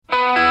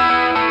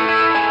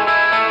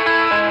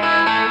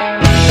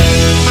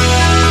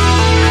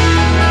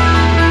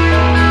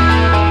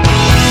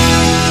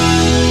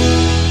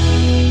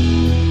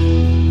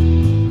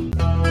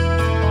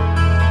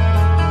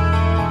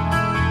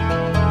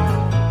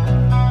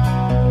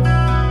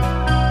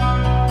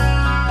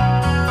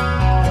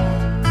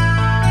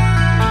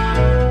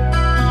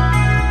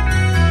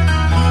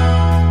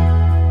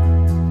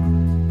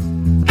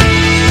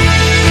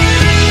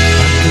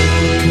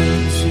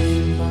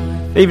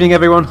Evening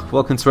everyone,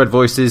 welcome to Red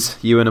Voices.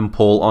 Ewan and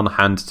Paul on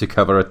hand to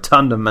cover a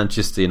ton of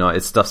Manchester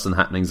United stuffs and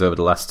happenings over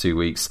the last 2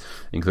 weeks,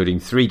 including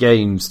 3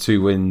 games,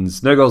 2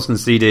 wins, no goals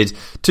conceded,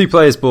 2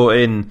 players brought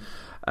in,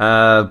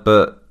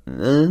 Paul,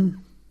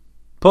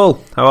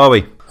 how are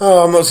we?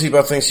 Oh, I'm not too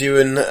bad, thanks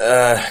Ewan.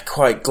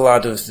 Quite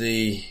glad of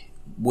the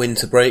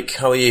winter break.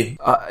 How are you?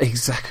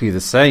 Exactly the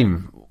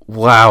same.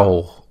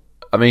 Wow.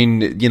 I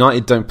mean,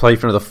 United don't play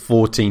for another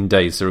 14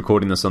 days, so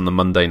recording this on the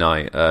Monday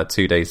night,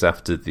 2 days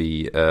after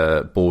the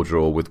ball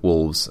draw with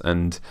Wolves,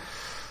 and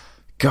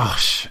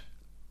gosh,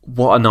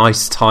 what a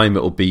nice time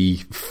it'll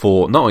be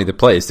for not only the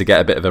players to get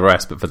a bit of a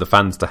rest, but for the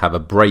fans to have a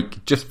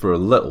break just for a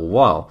little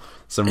while.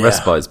 Some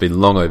respite's been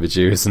long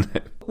overdue, isn't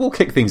it? We'll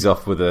kick things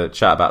off with a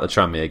chat about the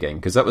Tranmere game,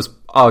 because that was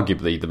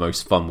arguably the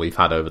most fun we've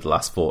had over the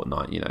last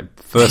fortnight.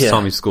 First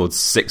time we've scored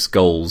 6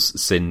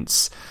 goals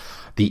since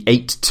the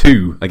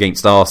 8-2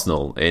 against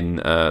Arsenal in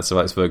Sir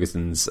Alex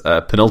Ferguson's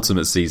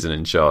penultimate season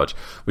in charge,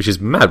 which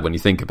is mad when you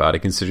think about it,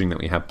 considering that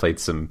we have played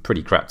some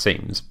pretty crap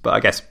teams. But I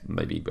guess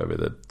maybe over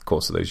the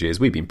course of those years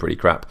we've been pretty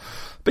crap.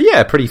 But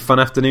yeah, pretty fun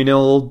afternoon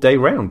all day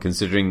round,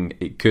 considering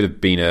it could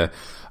have been a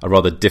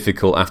rather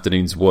difficult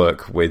afternoon's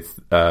work with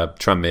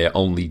Tranmere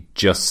only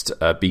just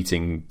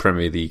beating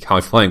Premier League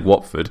high-flying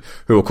Watford,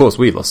 who of course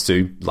we lost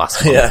to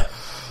last month. Yeah.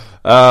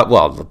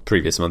 The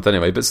previous month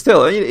anyway, but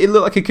still, it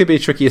looked like it could be a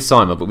tricky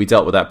assignment, but we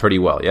dealt with that pretty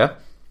well, yeah?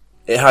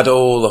 It had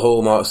all the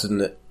hallmarks,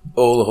 didn't it?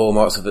 All the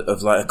hallmarks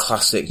of like a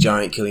classic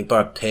giant killing,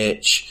 bad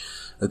pitch,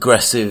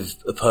 aggressive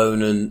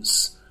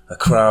opponents, a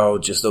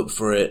crowd just up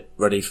for it,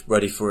 ready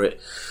for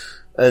it.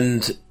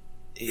 And,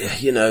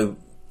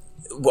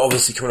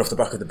 obviously coming off the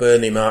back of the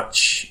Burnley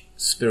match,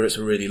 spirits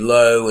were really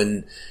low,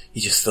 and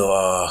you just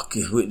thought,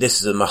 this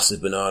is a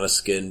massive banana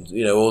skin,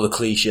 all the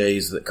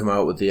cliches that come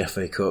out with the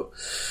FA Cup.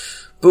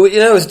 But,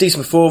 it was a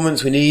decent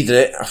performance. We needed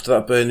it after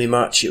that Burnley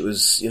match. It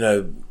was,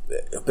 a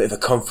bit of a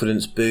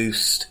confidence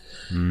boost.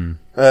 And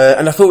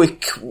I thought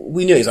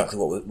we knew exactly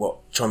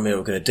what Tranmere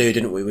were going to do,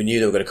 didn't we? We knew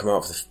they were going to come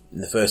out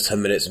in the first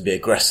 10 minutes and be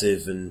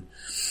aggressive and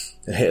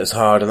hit us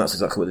hard, and that's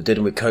exactly what they did,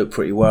 and we coped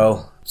pretty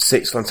well.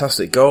 6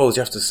 fantastic goals,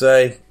 you have to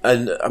say.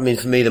 And, I mean,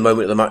 for me, the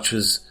moment of the match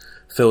was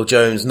Phil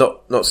Jones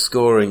not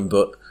scoring,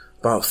 but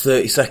about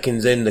 30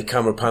 seconds in, the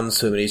camera pans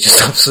to him, and he's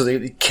just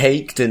absolutely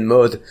caked in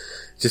mud.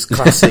 Just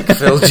classic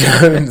Phil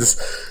Jones.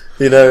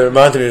 It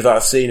reminded me of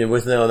that scene in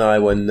Withnell and I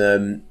when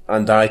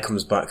Andai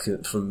comes back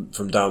from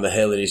down the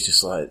hill, and he's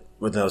just like,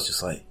 Withnell's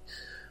just like,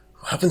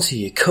 what happened to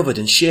you? Covered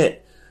in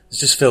shit. It's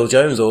just Phil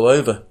Jones all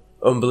over.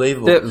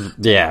 Unbelievable.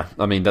 Yeah,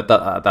 I mean,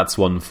 that's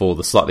one for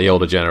the slightly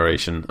older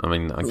generation. I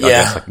mean, I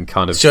guess I can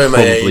kind of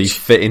probably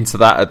fit into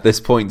that at this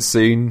point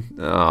soon.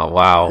 Oh,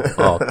 wow.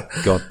 Oh,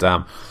 god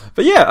damn.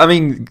 But yeah, I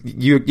mean,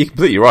 you're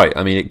completely right.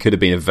 I mean, it could have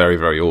been a very,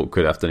 very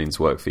awkward afternoon's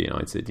work for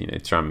United.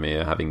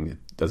 Tranmere having,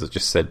 as I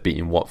just said,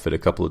 beaten Watford a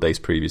couple of days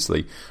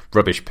previously.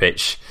 Rubbish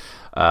pitch.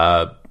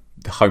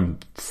 Home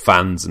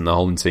fans and the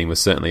home team were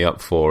certainly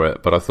up for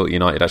it, but I thought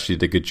United actually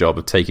did a good job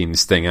of taking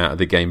this thing out of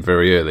the game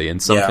very early,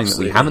 and something that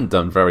we haven't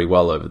done very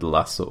well over the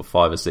last sort of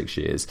 5 or 6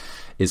 years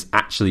is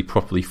actually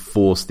properly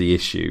force the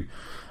issue.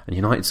 And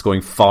United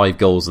scoring 5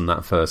 goals in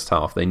that first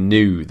half, they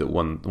knew that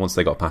once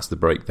they got past the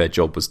break, their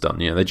job was done.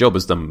 Their job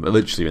was done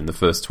literally in the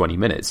first 20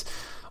 minutes.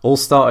 All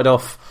started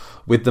off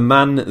with the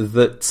man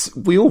that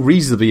we all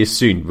reasonably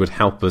assumed would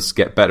help us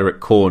get better at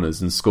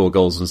corners and score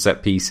goals from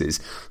set pieces,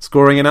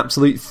 scoring an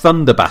absolute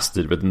thunder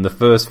bastard within the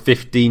first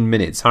 15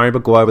 minutes. Harry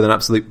Maguire with an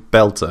absolute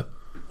belter.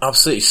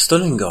 Absolutely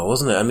stunning goal,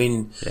 wasn't it? I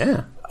mean,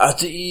 yeah. I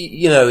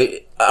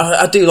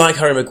do like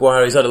Harry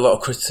Maguire. He's had a lot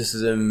of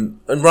criticism,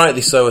 and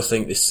rightly so, I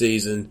think, this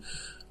season.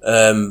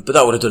 But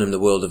that would have done him the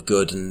world of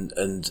good,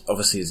 and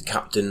obviously he's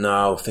captain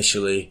now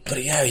officially.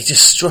 But yeah, he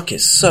just struck it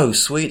so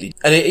sweetly.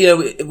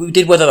 And we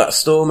did weather that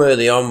storm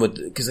early on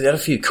because they had a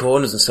few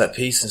corners and set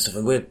pieces and stuff,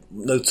 and we're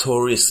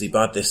notoriously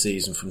bad this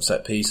season from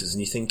set pieces.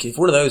 And you think if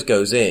one of those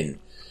goes in,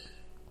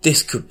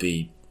 this could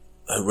be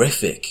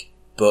horrific.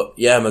 But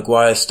yeah,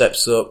 Maguire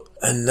steps up,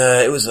 and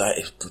it was like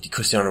a bloody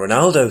Cristiano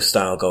Ronaldo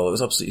style goal. It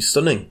was absolutely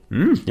stunning.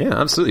 Yeah,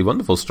 absolutely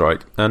wonderful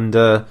strike, and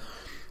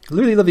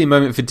really lovely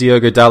moment for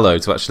Diogo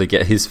Dalot to actually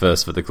get his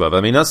first for the club.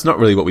 I mean, that's not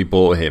really what we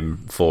bought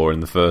him for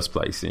in the first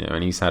place,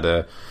 and he's had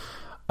a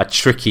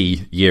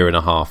tricky year and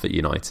a half at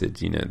United.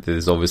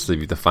 There's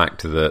obviously the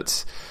fact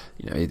that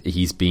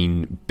he's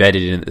been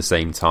bedded in at the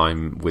same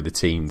time with a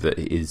team that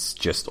is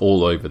just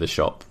all over the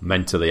shop,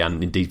 mentally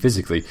and indeed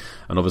physically.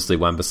 And obviously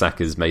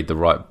Wan-Bissaka's made the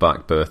right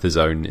back berth his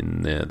own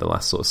in the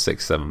last sort of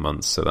 6-7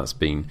 months, so that's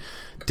been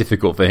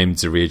difficult for him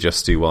to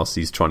readjust to whilst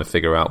he's trying to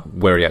figure out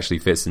where he actually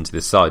fits into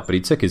this side. But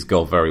he took his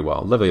goal very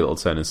well. Lovely little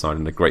turn inside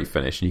and a great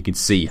finish, and you can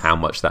see how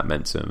much that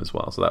meant to him as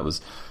well. So that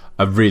was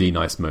a really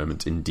nice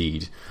moment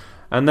indeed.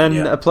 And then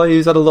a player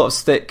who's had a lot of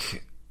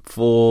stick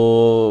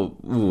for,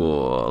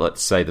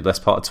 let's say, the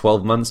best part of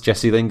 12 months,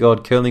 Jesse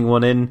Lingard, curling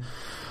one in.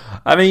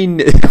 I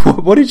mean,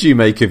 what did you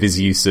make of his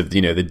use of,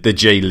 the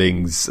Jay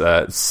Ling's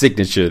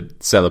signature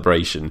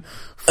celebration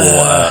for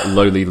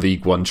lowly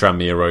League One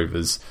Tranmere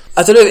Rovers?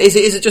 I don't know, is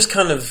it just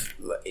kind of,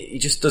 he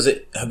just does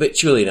it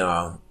habitually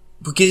now?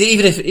 Because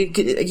even if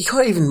you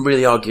can't even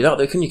really argue that,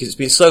 though, can you? Because it's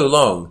been so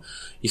long,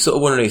 you're sort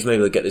of wondering if maybe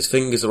they'll get his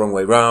fingers the wrong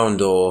way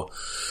round, or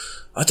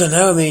I don't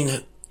know. I mean,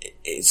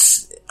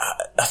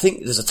 I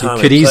think there's a time.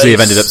 He could easily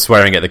have ended up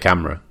swearing at the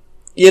camera.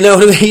 You know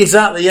what I mean?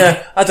 Exactly.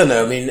 Yeah. I don't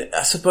know. I mean,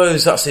 I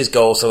suppose that's his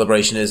goal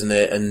celebration, isn't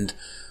it? And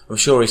I'm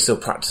sure he still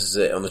practices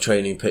it on the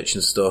training pitch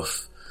and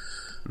stuff.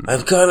 I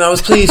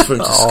was pleased for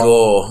him to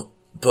score.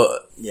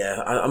 But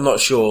yeah, I'm not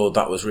sure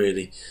that was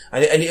really,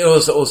 and it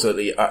was also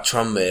at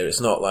Tranmere.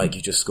 It's not like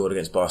you just scored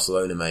against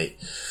Barcelona,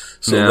 mate.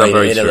 Sort of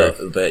rein it in a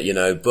little bit, you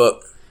know.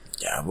 But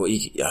yeah,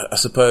 I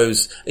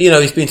suppose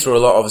he's been through a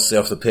lot, obviously,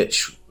 off the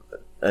pitch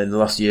in the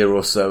last year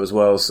or so as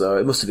well. So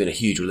it must have been a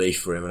huge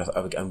relief for him.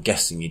 And I'm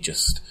guessing he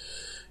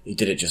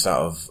did it just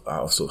out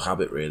of sort of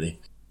habit, really.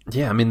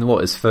 Yeah, I mean,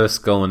 his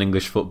first goal in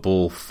English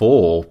football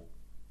for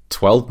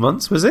 12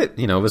 months, was it?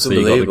 Obviously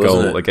he got the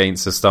goal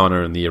against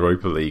Astana in the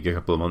Europa League a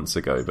couple of months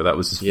ago, but that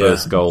was his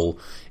first goal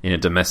in a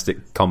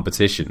domestic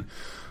competition,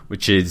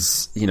 which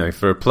is,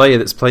 for a player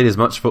that's played as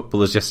much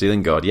football as Jesse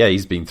Lingard, yeah,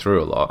 he's been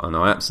through a lot, and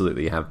I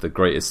absolutely have the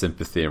greatest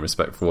sympathy and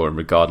respect for him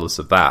regardless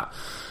of that.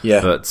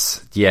 Yeah.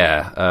 But,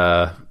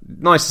 yeah,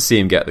 nice to see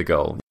him get the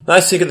goal.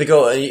 Nice to get the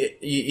goal, and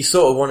you're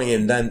sort of wanting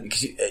him then,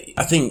 because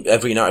I think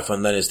every United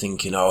fan then is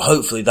thinking,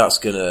 hopefully that's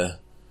going to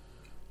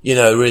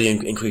really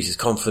increase his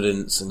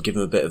confidence and give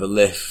him a bit of a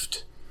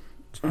lift.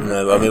 I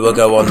mean, we'll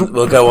go on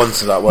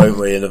to that, won't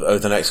we, over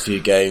the next few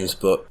games?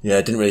 But yeah,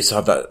 it didn't really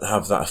have that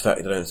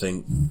effect, I don't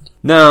think.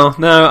 No.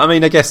 I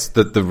mean, I guess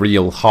that the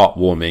real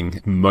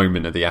heartwarming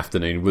moment of the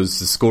afternoon was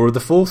the score of the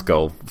fourth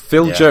goal.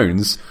 Phil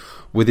Jones,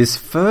 with his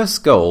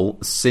first goal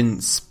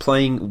since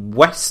playing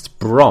West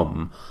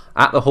Brom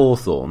at the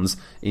Hawthorns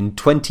in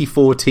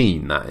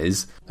 2014. That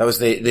is. That was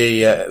the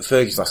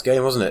Fergie's last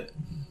game, wasn't it?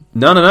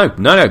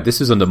 No. This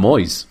was under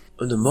Moyes.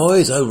 Under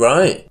Moyes, oh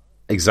right.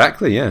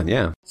 Exactly,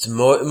 yeah. So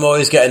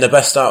Moyes getting the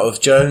best out of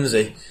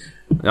Jonesy.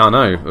 I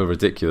know,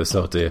 ridiculous,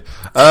 oh dear.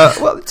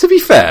 Well, to be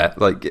fair,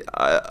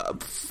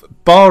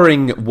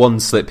 barring one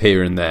slip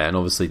here and there, and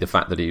obviously the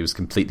fact that he was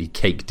completely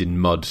caked in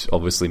mud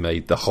obviously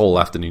made the whole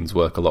afternoon's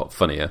work a lot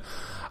funnier.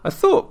 I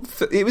thought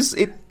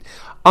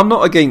I'm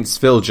not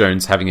against Phil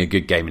Jones having a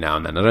good game now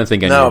and then. I don't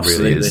think anyone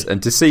really is.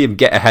 And to see him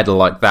get a header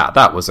like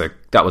that was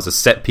a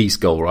set piece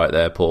goal right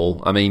there,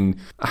 Paul. I mean,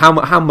 what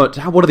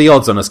are the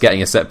odds on us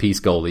getting a set piece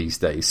goal these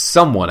days?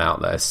 Someone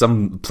out there,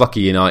 some plucky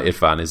United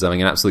fan, is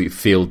having an absolute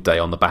field day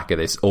on the back of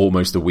this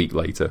almost a week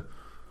later.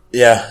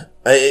 Yeah,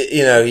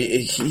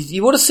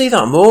 you want to see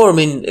that more. I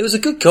mean, it was a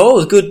good goal,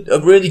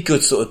 a really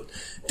good sort of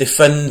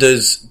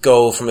defender's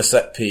goal from a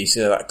set piece,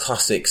 that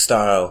classic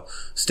style,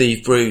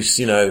 Steve Bruce,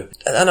 and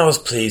I was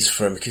pleased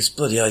for him because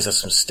bloody hell, he's had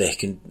some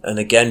stick and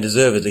again,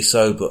 deservedly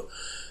so, but,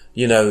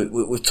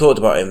 we've talked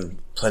about him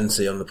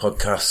plenty on the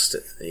podcast,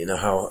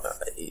 how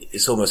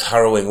it's almost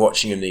harrowing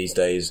watching him these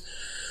days.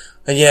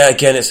 And yeah,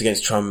 again, it's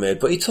against Tranmere,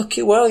 but he took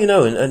it well,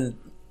 and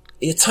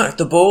he attacked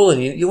the ball,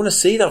 and you want to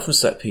see that from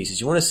set pieces.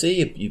 You want to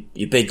see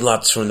your big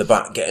lads from the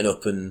back getting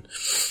up and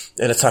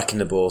attacking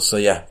the ball. So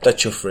yeah, dead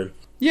chuff for him.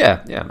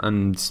 Yeah,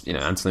 and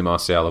Anthony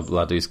Martial, a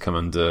lad who's come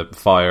under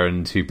fire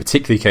and who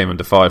particularly came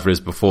under fire for his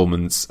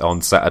performance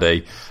on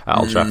Saturday at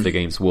Old Trafford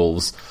against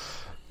Wolves,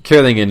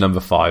 curling in number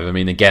 5. I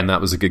mean, again,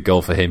 that was a good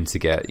goal for him to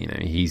get.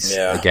 He's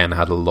again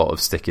had a lot of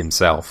stick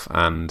himself,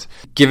 and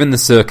given the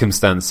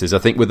circumstances, I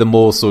think with a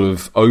more sort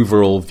of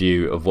overall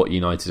view of what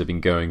United have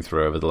been going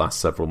through over the last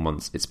several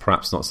months, it's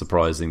perhaps not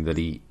surprising that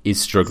he is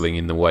struggling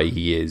in the way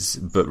he is.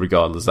 But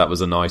regardless, that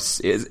was a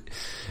nice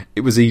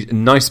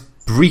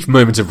brief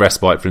moment of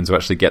respite for him to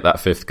actually get that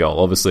 5th goal.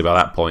 Obviously, by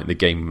that point, the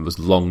game was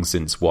long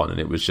since won, and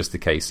it was just a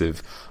case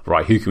of,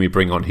 right, who can we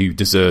bring on who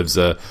deserves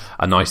a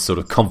nice sort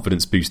of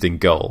confidence-boosting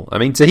goal? I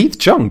mean, Tahith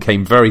Chong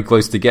came very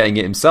close to getting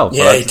it himself.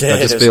 Yeah, he did.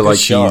 I just feel like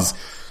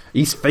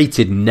he's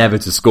fated never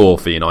to score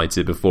for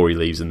United before he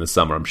leaves in the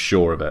summer, I'm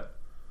sure of it.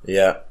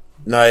 Yeah.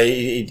 No,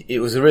 it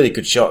was a really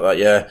good shot, that,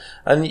 yeah.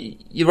 And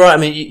you're right, I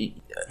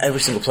mean, every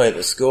single player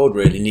that scored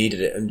really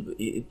needed it,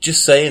 and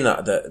just saying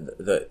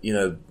that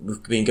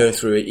we've been going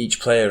through each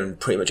player, and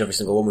pretty much every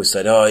single one we've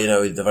said,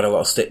 they've had a lot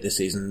of stick this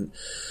season.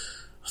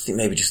 I think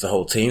maybe just the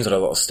whole team's had a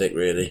lot of stick,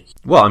 really.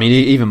 Well, I mean,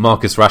 even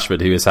Marcus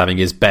Rashford, who is having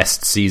his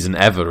best season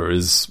ever,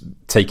 is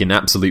taking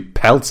absolute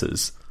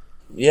pelters.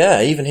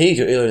 Yeah, even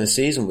he earlier in the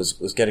season was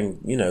getting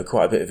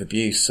quite a bit of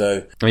abuse.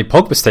 So I mean,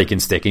 Pogba's taking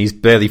stick and he's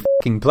barely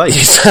fucking played.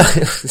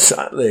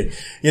 Exactly.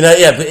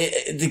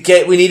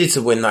 But we needed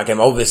to win that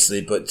game, obviously.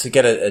 But to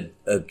get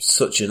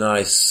such a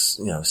nice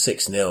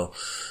 6-0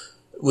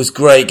 was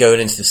great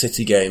going into the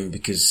City game,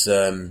 because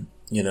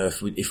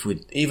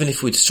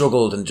if we'd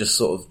struggled and just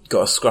sort of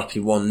got a scrappy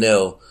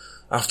 1-0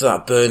 after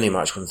that Burnley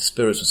match when the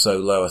spirits were so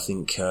low, I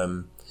think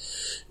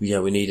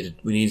we needed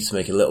to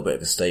make a little bit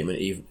of a statement,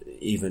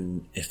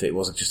 even if it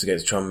wasn't just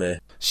against Tranmere.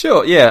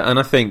 Sure, yeah, and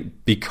I think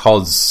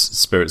because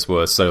spirits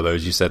were so low,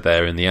 as you said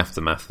there, in the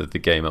aftermath of the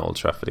game at Old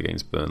Trafford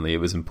against Burnley, it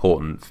was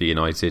important for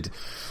United,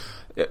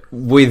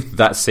 with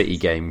that City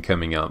game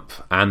coming up,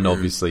 and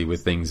obviously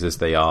with things as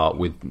they are,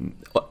 with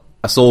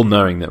us all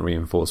knowing that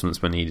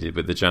reinforcements were needed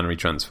with the January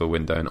transfer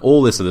window and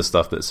all this other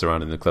stuff that's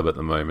surrounding the club at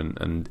the moment,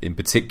 and in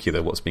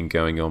particular what's been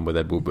going on with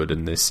Ed Woodward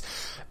and this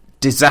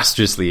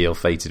disastrously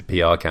ill-fated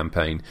PR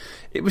campaign,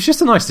 it was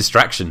just a nice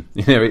distraction.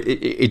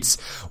 It's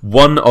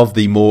one of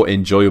the more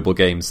enjoyable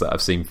games that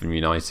I've seen from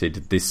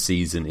United this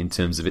season in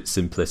terms of its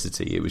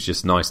simplicity. It was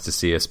just nice to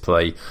see us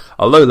play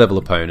a low-level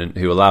opponent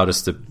who allowed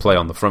us to play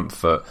on the front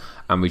foot,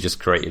 and we just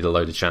created a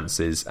load of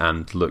chances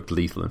and looked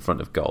lethal in front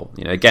of goal.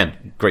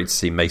 Again, great to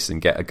see Mason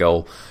get a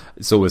goal.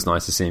 It's always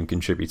nice to see him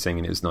contributing,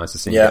 and it was nice to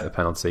see him get the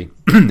penalty.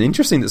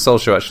 Interesting that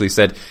Solskjaer actually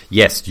said,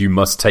 yes, you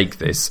must take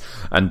this,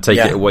 and take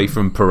it away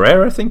from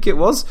Pereira, I think it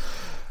was.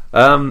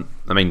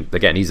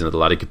 Again, he's another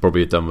lad who could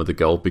probably have done with the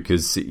goal,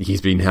 because he's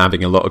been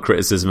having a lot of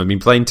criticism and been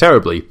playing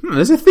terribly.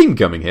 There's a theme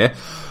coming here.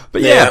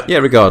 But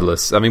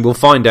regardless. We'll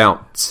find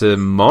out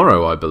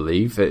tomorrow, I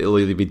believe. It'll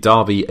either be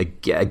Derby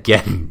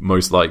again,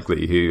 most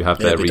likely, who have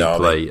their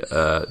replay.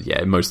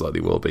 It most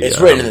likely will be.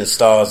 It's written in the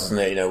stars, isn't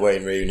it?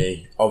 Wayne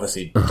Rooney.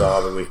 Obviously,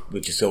 Derby,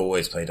 we just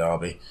always play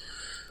Derby.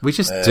 We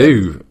just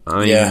do.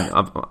 I'm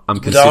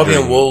considering...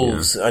 Derby and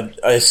Wolves,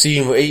 I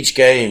assume each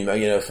game,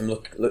 from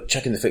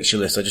checking the fixture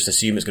list, I just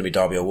assume it's going to be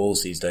Derby or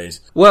Wolves these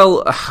days.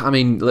 Well,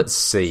 let's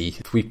see.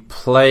 We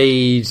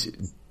played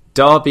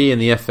Derby in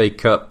the FA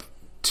Cup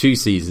 2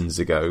 seasons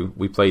ago.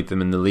 We played them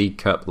in the League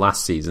Cup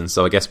last season,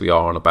 so I guess we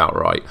are on about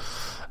right.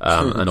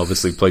 And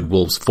obviously played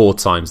Wolves 4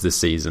 times this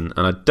season,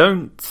 and I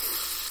don't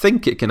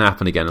think it can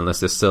happen again unless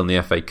they're still in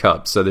the FA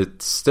Cup. So they're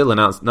still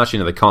announced. Actually,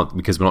 no, they can't,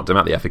 because we're not doing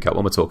out the FA Cup.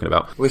 What am I talking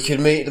about? We could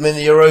meet them in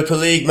the Europa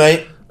League,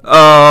 mate.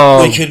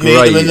 Oh, we could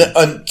meet them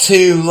on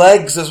 2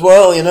 legs as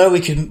well. We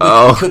could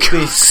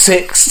be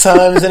 6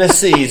 times in a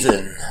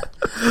season.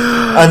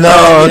 And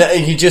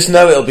then you just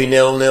know it'll be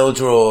 0-0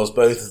 draws,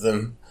 both of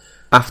them.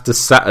 After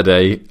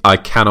Saturday, I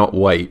cannot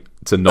wait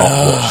to not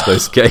watch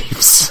those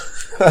games.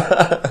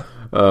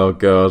 Oh,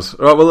 God.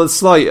 Right, well, a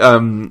slight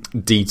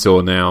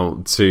detour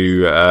now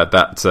to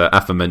that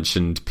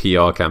aforementioned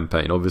PR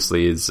campaign.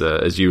 Obviously, as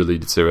you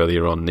alluded to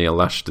earlier on,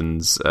 Neil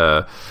Ashton's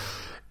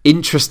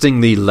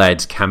interestingly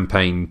led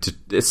campaign to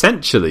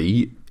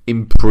essentially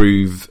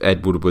improve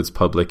Ed Woodward's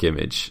public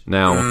image.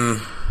 Now,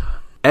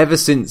 ever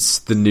since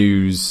the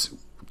news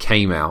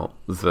came out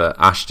that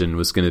Ashton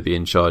was going to be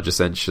in charge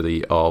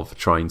essentially of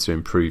trying to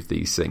improve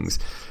these things,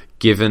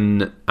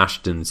 given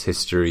Ashton's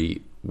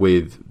history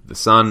with the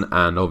Sun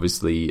and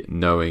obviously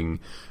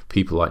knowing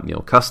people like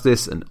Neil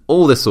Custis and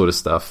all this sort of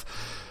stuff,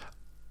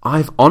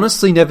 I've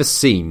honestly never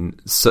seen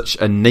such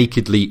a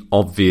nakedly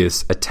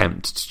obvious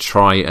attempt to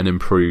try and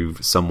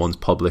improve someone's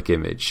public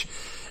image.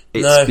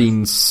 It's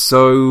been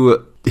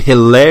so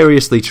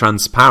hilariously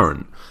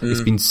transparent.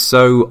 It's been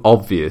so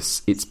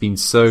obvious. It's been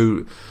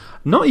so...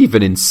 not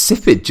even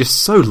insipid,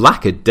 just so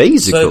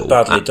lackadaisical. So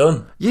badly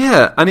done.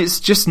 Yeah, and it's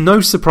just no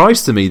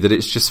surprise to me that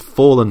it's just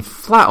fallen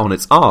flat on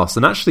its arse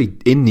and actually,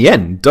 in the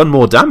end, done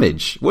more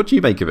damage. What do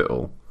you make of it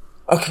all?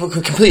 I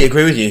completely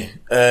agree with you.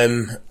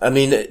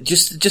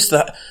 Just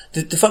that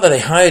the fact that they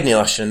hired Neil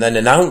Ashton and then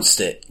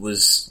announced it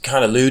was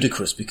kind of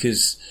ludicrous,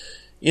 because,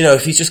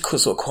 if he's just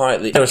sort of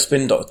quietly, they're a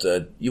spin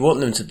doctor, you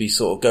want them to be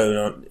sort of going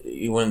on,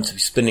 you want them to be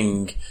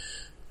spinning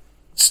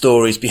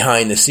stories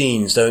behind the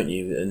scenes, don't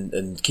you?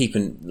 And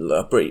keeping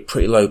a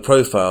pretty low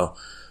profile.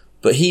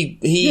 But he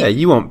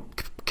you want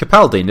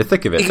Capaldi in the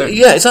thick of it, don't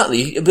you? Yeah,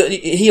 exactly. But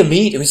he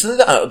immediately, it's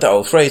that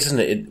old phrase, isn't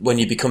it? When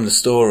you become the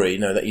story,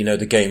 that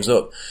the game's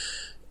up.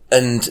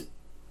 And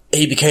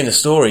he became the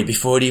story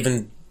before it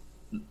even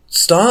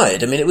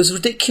started. It was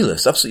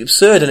ridiculous, absolutely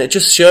absurd, and it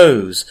just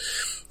shows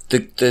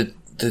the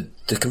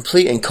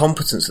complete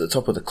incompetence at the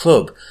top of the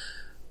club.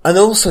 And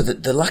also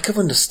the lack of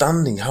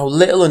understanding, how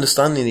little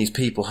understanding these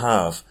people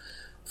have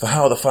for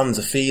how the fans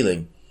are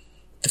feeling.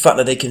 The fact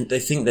that they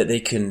think that they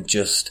can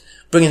just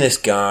bring in this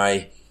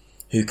guy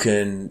who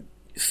can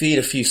feed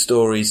a few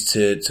stories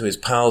to his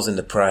pals in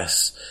the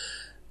press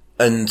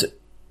and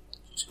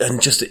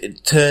just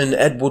turn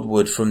Ed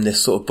Woodward from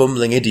this sort of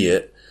bumbling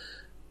idiot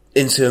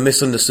into a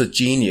misunderstood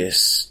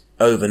genius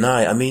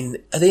overnight. Are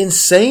they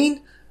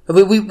insane?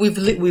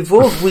 We've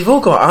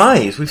all got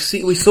eyes. We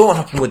saw what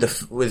happened with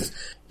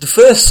the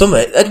first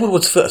summit. Ed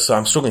Woodward's first. So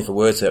I'm struggling for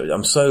words here.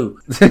 I'm so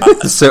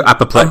so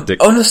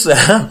apoplectic. Honestly,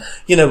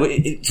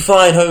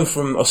 flying home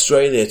from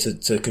Australia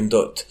to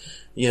conduct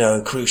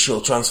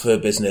crucial transfer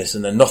business,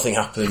 and then nothing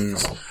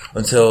happens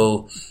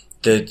until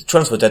the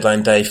transfer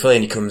deadline day.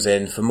 Fellaini comes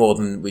in for more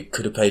than we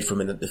could have paid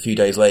for him a few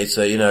days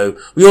later.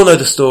 We all know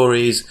the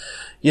stories.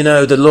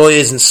 The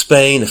lawyers in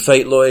Spain, the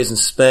fake lawyers in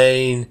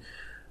Spain.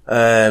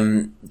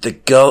 The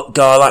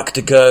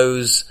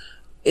Galacticos.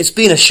 It's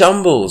been a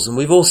shambles, and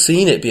we've all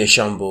seen it be a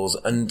shambles.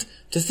 And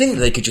to think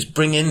that they could just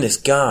bring in this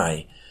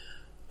guy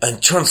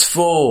and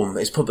transform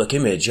his public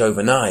image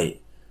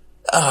overnight.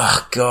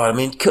 Oh, God.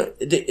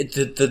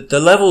 The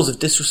levels of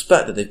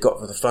disrespect that they've got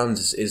for the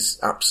fans is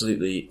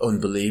absolutely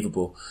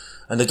unbelievable.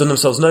 And they've done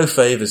themselves no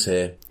favours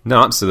here.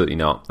 No, absolutely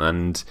not.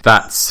 And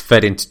that's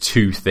fed into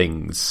 2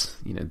 things,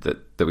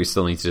 that we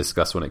still need to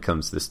discuss when it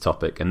comes to this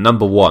topic. And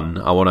number one,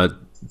 I want to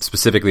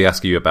specifically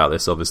ask you about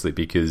this, obviously,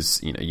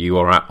 because you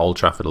are at Old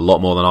Trafford a lot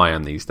more than I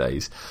am these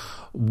days.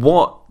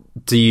 What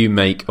do you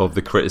make of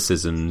the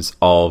criticisms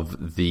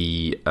of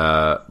the,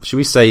 should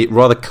we say,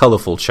 rather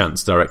colourful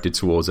chants directed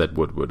towards Ed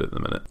Woodward at the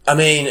minute? I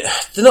mean,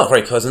 they're not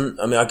very pleasant.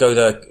 I mean, I go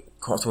there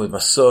quite often with my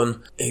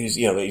son, who's,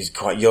 he's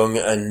quite young,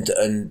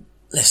 and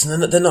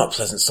listen, they're not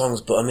pleasant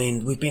songs, but I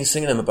mean, we've been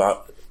singing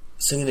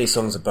these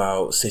songs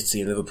about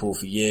City and Liverpool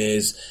for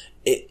years.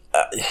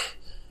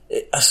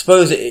 I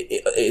suppose it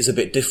is a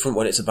bit different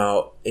when it's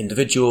about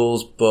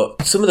individuals,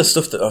 but some of the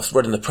stuff that I've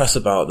read in the press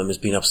about them has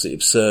been absolutely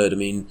absurd. I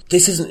mean,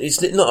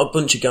 it's not a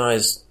bunch of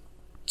guys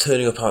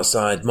turning up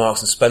outside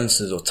Marks and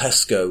Spencer's or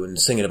Tesco and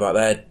singing about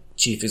their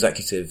chief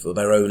executive or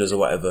their owners or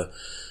whatever.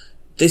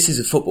 This is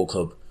a football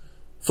club.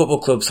 Football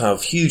clubs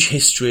have huge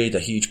history,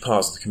 they're huge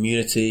parts of the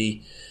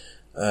community.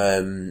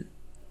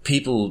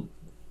 People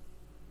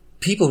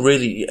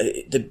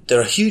really, they're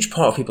a huge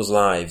part of people's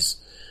lives.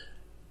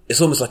 It's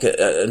almost like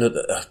an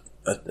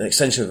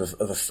extension of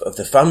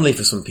the family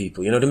for some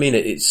people. You know what I mean?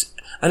 It's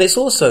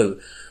also,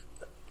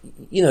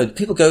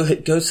 people go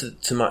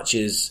to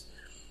matches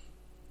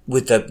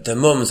with their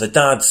mums, their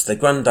dads, their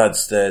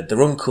granddads,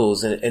 their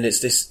uncles, and it's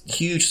this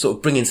huge sort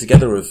of bringing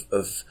together of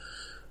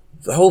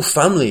the whole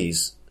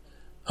families,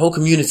 whole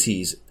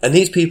communities. And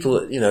these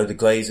people, the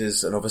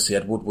Glazers and obviously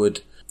Ed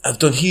Woodward, have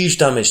done huge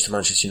damage to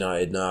Manchester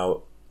United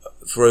now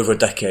for over a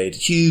decade.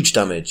 Huge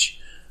damage.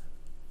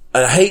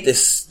 And I hate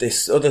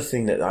this other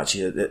thing that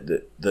actually,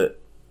 that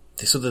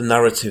this other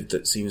narrative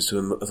that seems to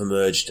have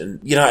emerged, and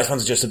United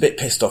fans are just a bit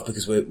pissed off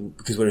because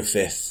we're in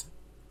fifth.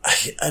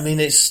 I mean,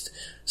 it's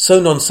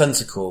so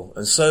nonsensical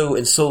and so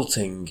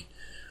insulting,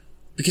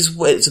 because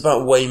it's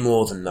about way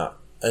more than that.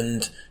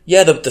 And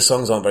yeah, the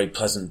songs aren't very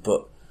pleasant,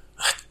 but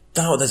I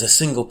doubt there's a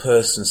single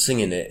person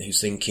singing it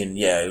who's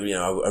thinking, I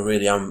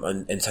really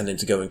am intending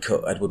to go and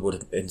cut Ed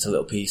Woodward into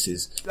little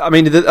pieces. I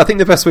mean, I think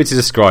the best way to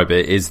describe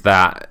it is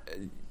that,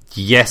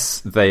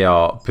 yes, they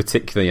are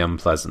particularly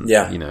unpleasant.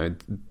 Yeah.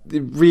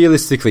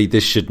 Realistically,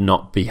 this should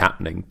not be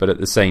happening. But at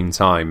the same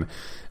time,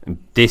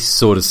 this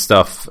sort of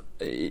stuff,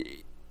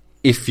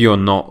 if you're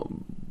not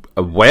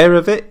aware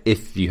of it,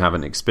 if you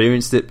haven't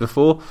experienced it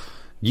before,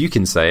 you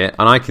can say it,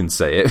 and I can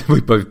say it.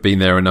 We've both been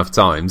there enough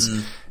times.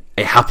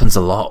 It happens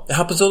a lot. It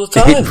happens all the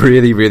time. It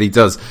really, really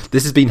does.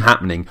 This has been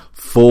happening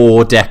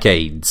for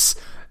decades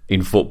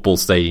in football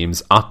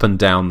stadiums up and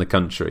down the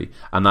country,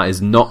 and that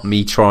is not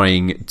me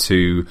trying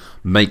to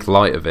make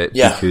light of it,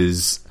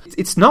 because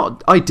it's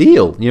not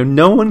ideal.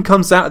 No one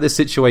comes out of this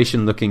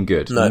situation looking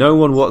good. No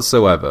one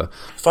whatsoever.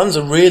 Fans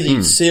are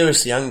really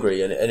seriously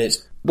angry, and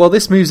it's... Well,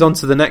 this moves on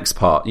to the next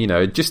part.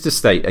 Just to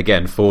state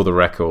again, for the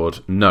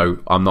record, no,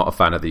 I'm not a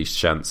fan of these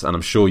chants, and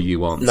I'm sure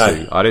you aren't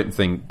too. I don't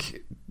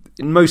think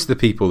most of the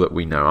people that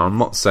we know, I'm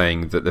not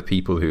saying that the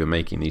people who are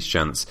making these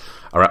chants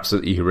are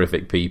absolutely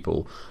horrific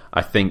people.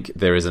 I think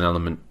there is an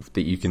element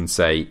that you can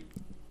say,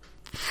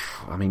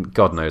 I mean,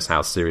 God knows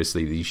how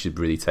seriously you should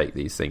really take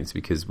these things,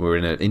 because we're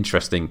in an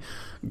interesting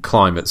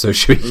climate,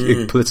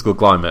 political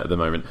climate at the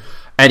moment.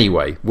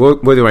 Anyway,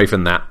 moving away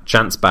from that,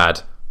 chants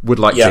bad, would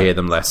like to hear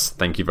them less,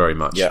 thank you very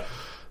much. Yeah.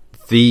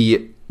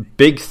 The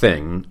big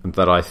thing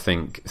that I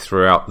think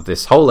throughout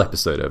this whole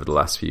episode over the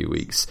last few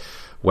weeks,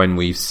 when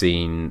we've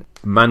seen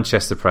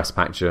Manchester press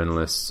pack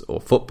journalists or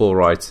football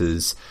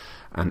writers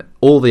and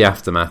all the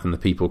aftermath and the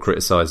people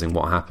criticising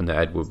what happened at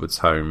Ed Woodward's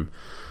home,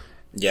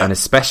 and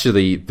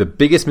especially the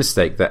biggest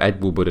mistake that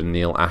Ed Woodward and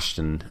Neil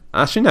Ashton...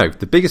 Actually, no,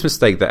 the biggest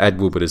mistake that Ed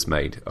Woodward has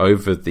made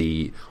over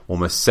the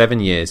almost 7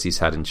 years he's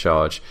had in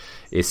charge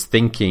is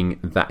thinking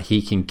that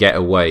he can get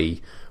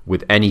away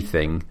with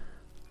anything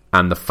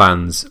and the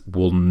fans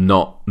will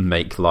not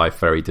make life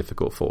very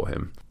difficult for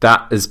him.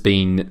 That has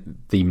been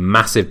the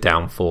massive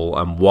downfall,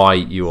 and why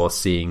you are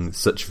seeing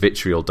such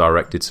vitriol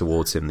directed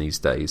towards him these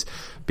days.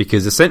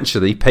 Because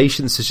essentially,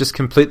 patience has just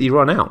completely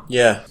run out.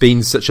 Yeah.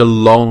 Been such a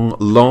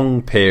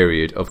long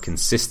period of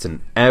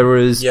consistent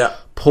errors,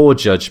 poor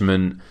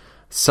judgment,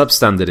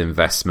 substandard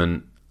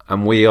investment,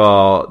 and we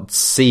are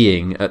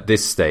seeing at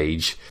this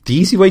stage, the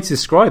easy way to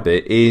describe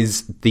it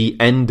is the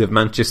end of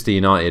Manchester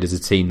United as a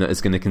team that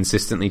is going to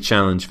consistently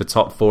challenge for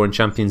top 4 in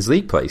Champions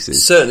League places.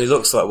 It certainly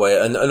looks that way.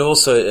 And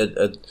also,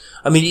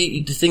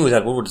 the thing with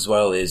Ed Woodward as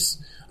well is,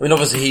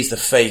 obviously he's the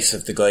face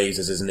of the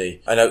Glazers, isn't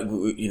he? I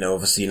know,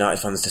 obviously United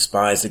fans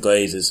despise the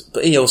Glazers,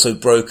 but he also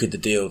brokered the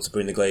deal to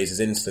bring the Glazers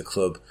into the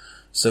club.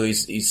 So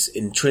he's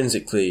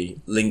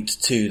intrinsically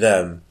linked to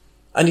them.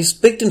 And he's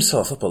bigged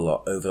himself up a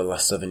lot over the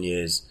last 7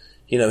 years.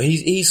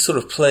 He's sort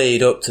of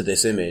played up to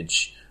this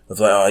image of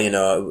like, even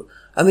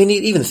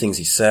the things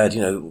he said,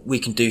 we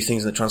can do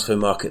things in the transfer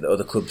market that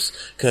other clubs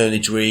can only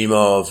dream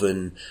of,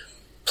 and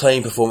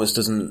playing performance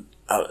doesn't,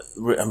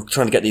 I'm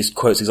trying to get these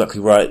quotes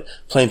exactly right,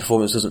 playing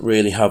performance doesn't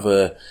really have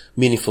a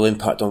meaningful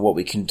impact on what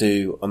we can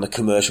do on the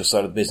commercial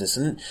side of the business.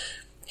 And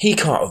he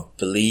can't have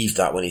believed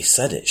that when he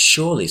said it,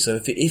 surely. So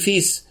if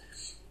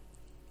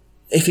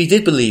he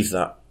did believe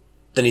that,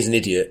 then he's an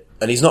idiot.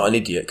 And he's not an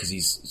idiot because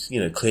he's,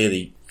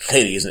 clearly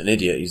isn't an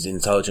idiot. He's an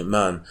intelligent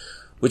man.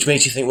 which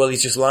makes you think, well,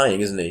 he's just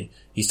lying, isn't he?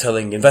 He's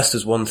telling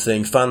investors one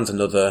thing, fans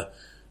another.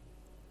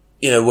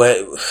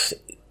 Where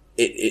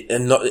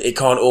it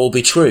can't all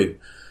be true.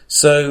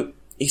 So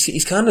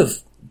he's kind of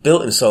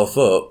built himself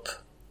up,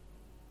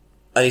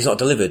 and he's not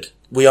delivered.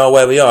 We are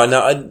where we are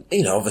now.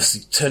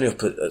 Obviously turning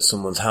up at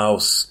someone's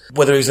house,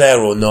 whether he's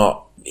there or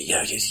not,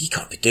 you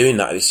can't be doing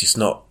that. It's just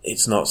not.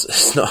 It's not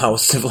how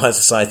civilized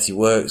society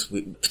works.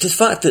 But the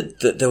fact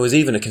that there was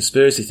even a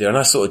conspiracy theory, and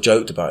I sort of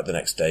joked about it the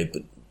next day,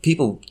 but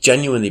people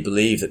genuinely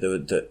believe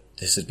that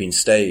this had been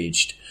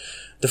staged.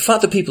 The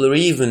fact that people are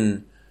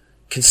even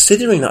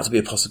considering that to be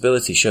a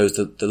possibility shows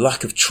the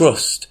lack of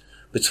trust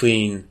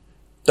between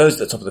those at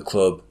the top of the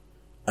club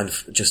and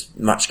just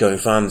match-going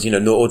fans.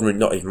 Not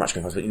even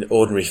match-going fans, but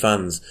ordinary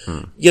fans.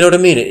 You know what I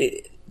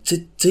mean?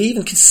 To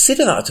even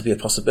consider that to be a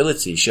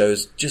possibility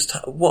shows just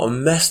what a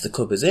mess the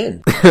club is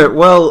in.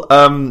 Well,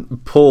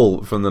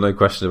 Paul from the No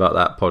Question About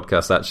That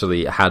podcast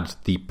actually had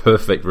the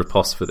perfect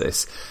riposte for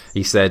this.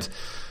 He said,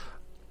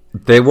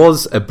 there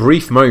was a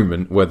brief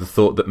moment where the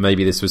thought that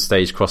maybe this was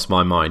staged crossed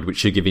my mind, which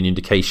should give you an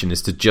indication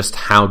as to just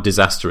how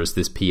disastrous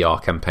this PR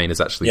campaign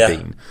has actually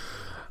been.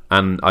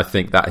 And I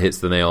think that hits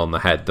the nail on the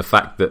head. The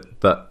fact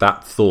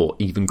that thought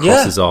even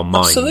crosses our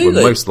mind.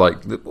 Absolutely.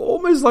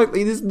 Almost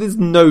likely, there's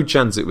no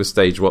chance it was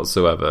staged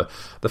whatsoever.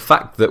 The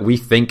fact that we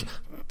think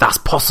that's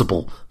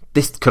possible,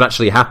 this could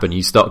actually happen,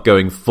 you start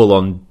going full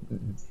on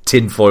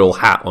tinfoil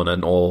hat on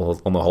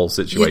the whole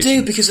situation.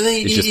 You do, because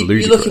then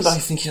you're looking back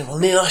thinking, well,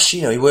 Neil Ashe,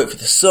 he worked for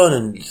the Sun,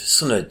 and the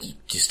Sun are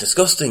just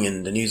disgusting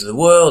in the news of the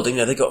world.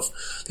 They got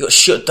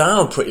shut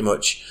down pretty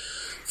much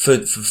for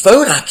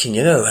phone hacking,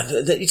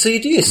 and so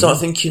you start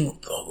thinking,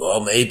 oh, well,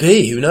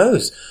 maybe, who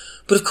knows?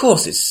 But of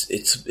course,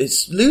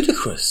 it's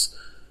ludicrous.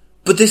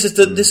 But this is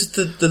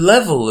the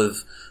level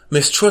of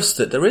mistrust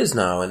that there is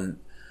now, and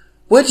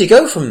where do you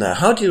go from there?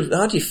 How do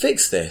you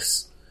fix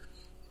this?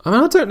 I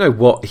mean, I don't know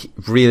what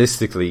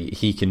realistically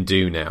he can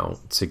do now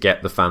to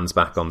get the fans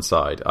back on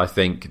side. I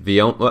think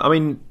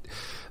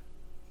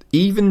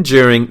even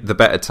during the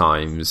better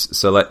times,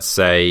 so let's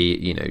say,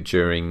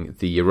 during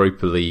the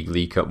Europa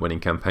League Cup winning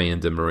campaign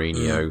under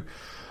Mourinho,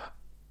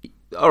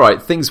 all right,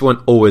 things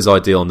weren't always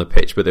ideal on the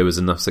pitch, but there was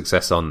enough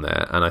success on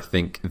there, and I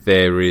think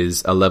there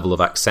is a level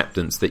of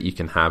acceptance that you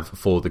can have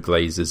for the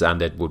Glazers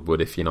and Ed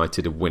Woodward if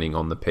United are winning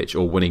on the pitch,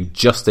 or winning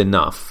just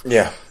enough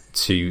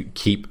to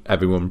keep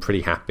everyone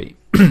pretty happy.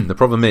 The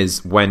problem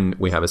is, when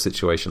we have a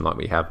situation like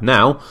we have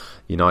now,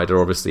 United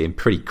are obviously in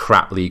pretty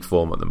crap league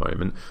form at the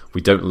moment.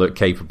 We don't look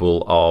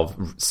capable of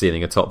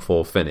sealing a top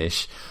 4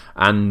 finish.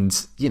 And,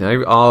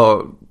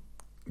 our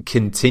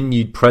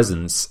continued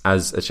presence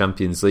as a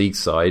Champions League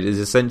side is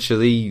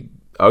essentially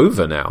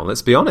over now.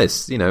 Let's be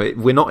honest.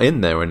 We're not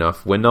in there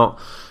enough. We're not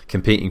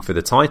competing for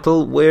the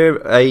title. We're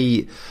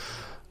an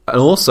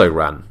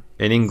also-ran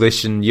in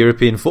English and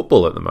European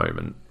football at the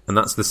moment. And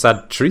that's the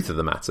sad truth of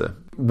the matter.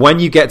 When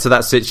you get to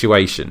that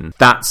situation,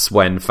 that's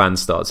when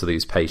fans start to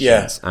lose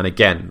patience. Yeah. And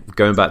again,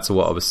 going back to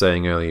what I was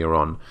saying earlier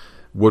on,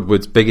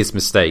 Woodward's biggest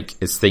mistake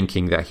is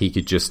thinking that he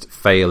could just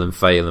fail and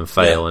fail and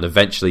fail, and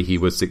eventually he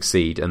would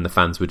succeed and the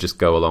fans would just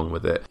go along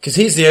with it. Because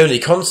he's the only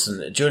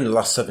constant during the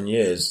last 7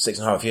 years,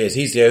 6.5 years,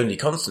 he's the only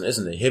constant,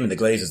 isn't he? Him and the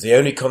Glazers, the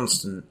only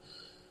constant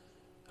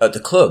at the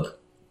club.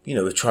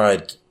 We've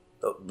tried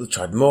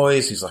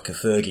Moyes, who's like a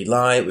Fergie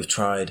light. We've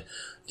tried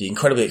the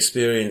incredibly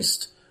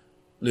experienced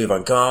Louis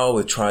van Gaal.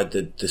 We've tried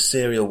the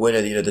serial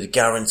winner, the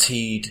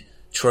guaranteed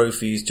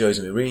trophies,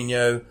 Jose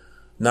Mourinho.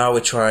 Now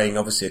we're trying,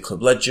 obviously, a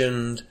club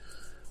legend.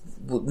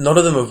 None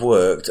of them have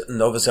worked,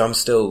 and obviously I'm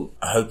still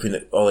hoping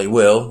that Ole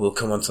will. We'll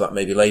come on to that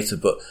maybe later,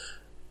 but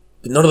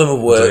none of them have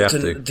worked.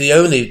 And the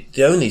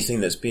only thing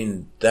that's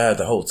been there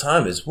the whole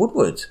time is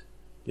Woodward.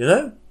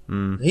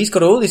 He's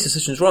got all these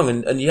decisions wrong,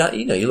 and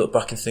you look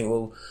back and think,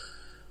 well,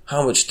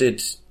 how much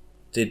did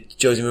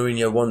Jose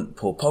Mourinho want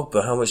Paul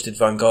Pogba? How much did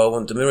Van Gaal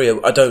want Di Maria?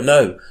 I don't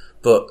know,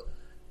 but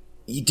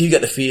you do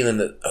get the feeling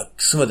that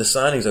some of the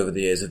signings over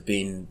the years have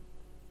been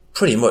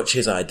pretty much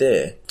his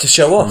idea to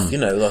show off.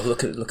 Like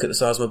look at the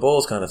size of my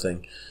balls, kind of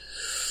thing.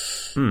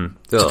 To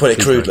put it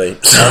crudely,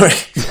 sorry.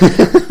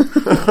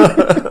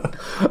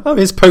 I mean,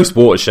 it's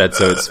post-Watershed,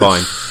 so it's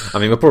fine. I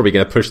mean, we're probably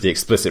going to push the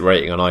explicit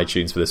rating on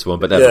iTunes for this one,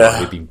 but never mind,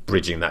 we've been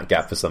bridging that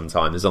gap for some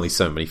time. There's only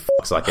so many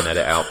fucks I can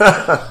edit out.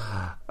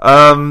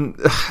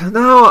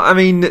 No, I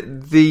mean,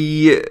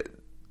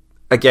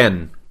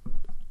 again,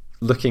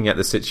 looking at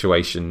the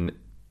situation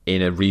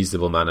in a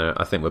reasonable manner,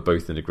 I think we're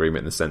both in agreement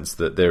in the sense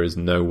that there is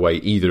no way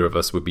either of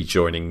us would be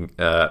joining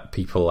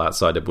people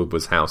outside of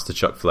Woodward's house to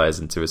chuck flares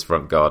into his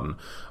front garden,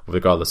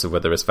 regardless of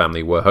whether his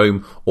family were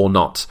home or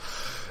not.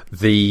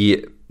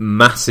 The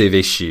massive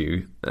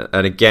issue,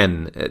 and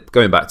again,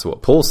 going back to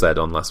what Paul said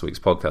on last week's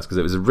podcast, because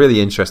it was a really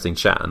interesting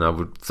chat, and I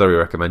would thoroughly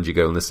recommend you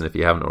go and listen if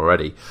you haven't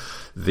already.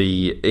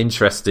 The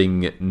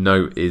interesting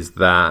note is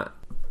that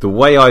the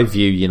way I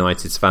view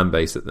United's fan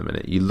base at the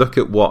minute, you look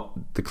at what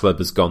the club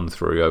has gone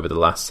through over the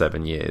last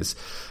 7 years,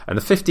 and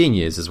the 15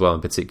 years as well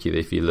in particular,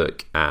 if you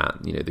look at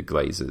the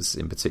Glazers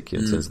in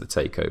particular in terms of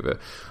the takeover.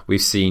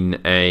 We've seen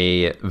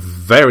a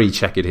very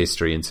checkered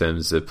history in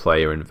terms of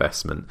player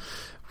investment.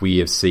 We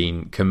have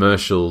seen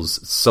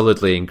commercials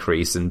solidly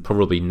increase and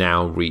probably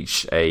now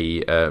reach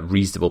a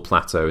reasonable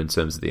plateau in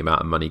terms of the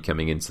amount of money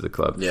coming into the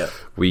club. Yeah.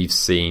 We've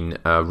seen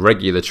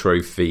regular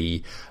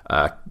trophy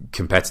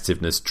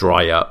competitiveness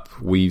dry up.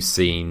 We've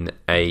seen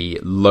a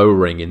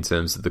lowering in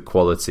terms of the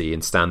quality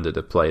and standard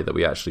of play that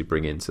we actually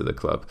bring into the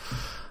club.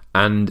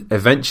 And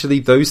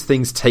eventually those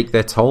things take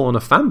their toll on a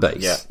fan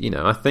base. Yeah. You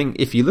know, I think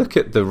if you look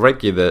at the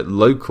regular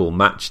local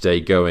match day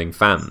going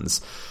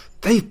fans,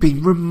 they've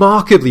been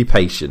remarkably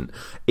patient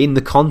in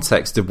the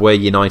context of where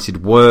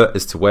United were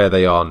as to where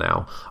they are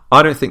now.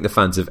 I don't think the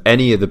fans of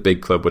any of the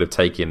big club would have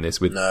taken this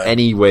with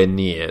anywhere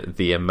near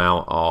the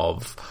amount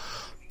of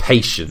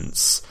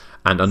patience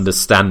and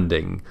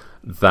understanding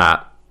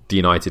that the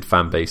United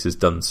fan base has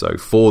done so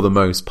for the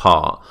most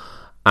part.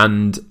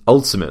 And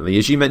ultimately,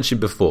 as you mentioned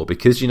before,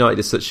 because United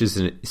is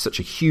such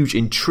a huge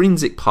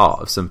intrinsic part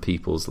of some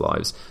people's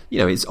lives, you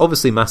know, it's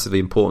obviously massively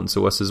important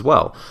to us as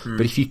well.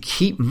 But if you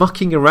keep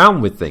mucking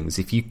around with things,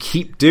 if you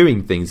keep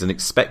doing things and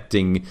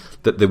expecting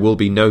that there will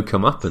be no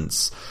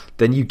comeuppance,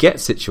 then you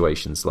get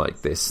situations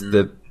like this.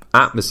 The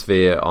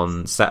atmosphere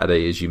on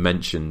Saturday, as you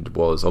mentioned,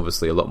 was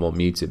obviously a lot more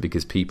muted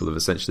because people have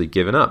essentially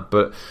given up.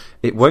 But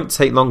it won't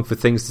take long for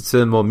things to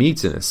turn more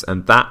mutinous,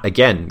 and that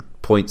again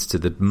points to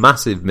the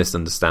massive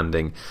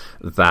misunderstanding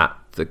that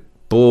the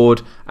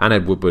board and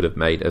Ed Woodward have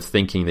made of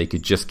thinking they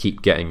could just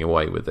keep getting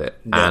away with it.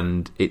 Yeah.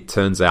 And it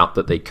turns out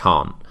that they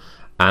can't.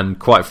 And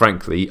quite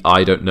frankly,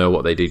 I don't know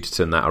what they do to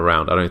turn that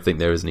around. I don't think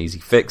there is an easy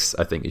fix.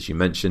 I think, as you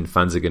mentioned,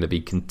 fans are going to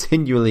be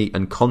continually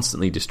and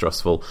constantly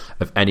distrustful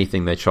of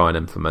anything they try and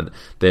implement.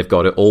 They've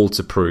got it all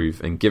to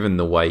prove. And given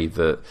the way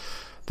that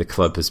the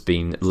club has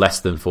been less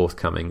than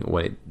forthcoming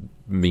when it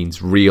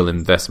means real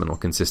investment on a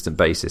consistent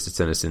basis to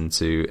turn us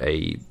into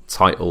a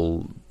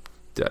title,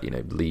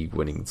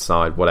 league-winning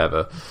side,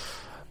 whatever,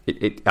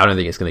 I don't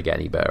think it's going to get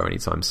any better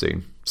anytime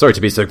soon. Sorry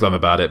to be so glum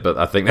about it, but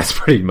I think that's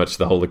pretty much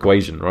the whole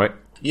equation, right?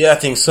 Yeah, I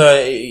think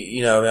so.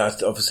 You know,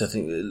 obviously, I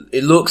think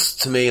it looks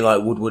to me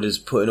like Woodward is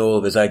putting all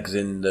of his eggs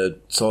in the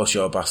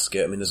Solskjaer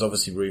basket. I mean, there's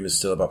obviously rumours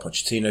still about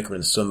Pochettino coming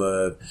in the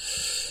summer,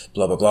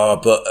 blah, blah, blah.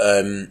 But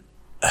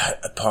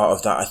a part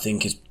of that, I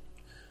think, is,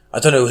 I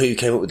don't know who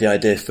came up with the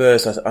idea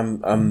first. I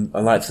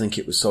like to think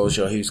it was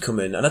Solskjaer who's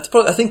come in. And I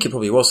think it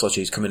probably was Solskjaer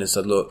who's come in and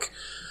said, look,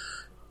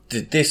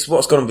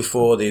 what's gone on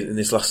before in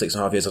this last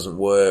 6.5 years hasn't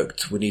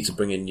worked. We need to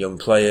bring in young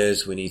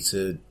players. We need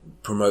to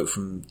promote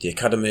from the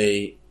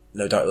academy.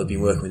 No doubt they'll be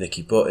working with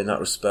Nicky Butt in that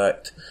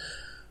respect.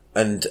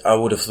 And I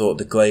would have thought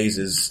the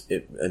Glazers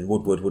and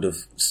Woodward would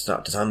have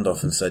snapped his hand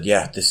off and said,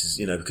 yeah, this is,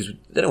 because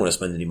they don't want to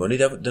spend any money.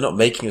 They're not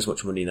making as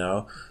much money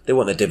now. They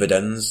want their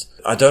dividends.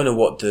 I don't know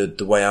what the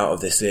way out of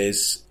this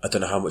is. I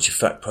don't know how much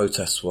effect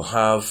protests will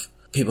have.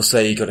 People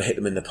say you've got to hit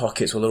them in the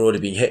pockets. Well, they're already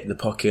being hit in the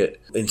pocket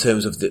in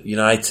terms of the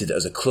United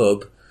as a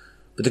club.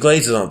 But the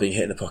Glazers aren't being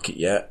hit in the pocket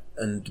yet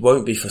and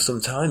won't be for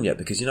some time yet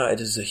because United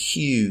is a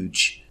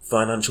huge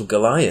financial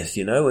Goliath,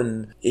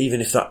 and even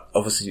if that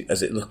obviously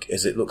as it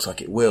looks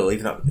like it will,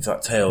 even if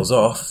that tails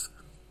off,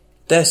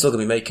 they're still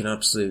going to be making an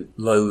absolute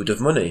load of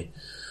money.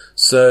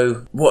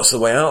 So what's the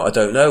way out? I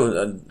don't know.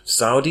 And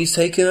Saudi's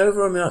taking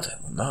over. I mean, I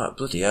don't want that.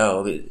 Bloody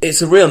hell!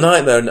 It's a real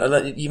nightmare.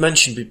 And you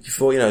mentioned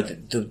before,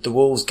 the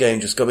Wolves game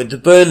just got. I mean, the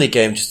Burnley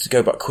game. Just to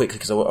go back quickly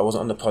because I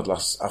wasn't on the pod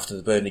after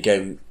the Burnley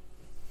game.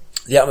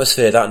 The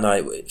atmosphere that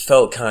night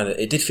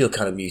it did feel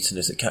kind of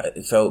mutinous.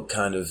 It felt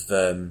kind of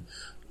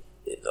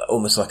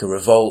almost like a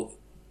revolt,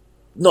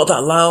 not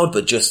that loud,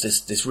 but just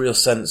this real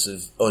sense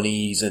of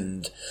unease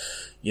and,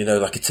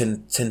 like a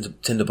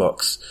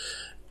tinderbox.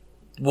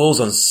 Wolves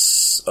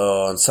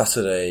on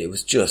Saturday, it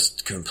was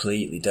just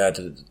completely dead.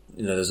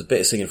 There was a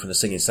bit of singing from the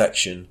singing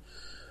section,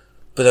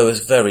 but there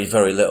was very,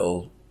 very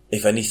little,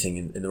 if anything,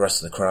 in the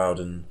rest of the crowd.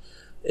 And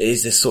it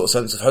is this sort of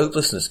sense of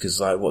hopelessness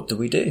because, what do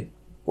we do?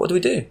 What do we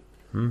do?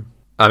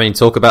 I mean,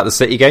 talk about the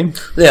City game?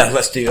 Yeah,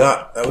 let's do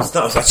that. That was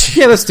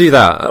actually... Yeah, let's do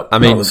that.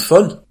 That was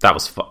fun. That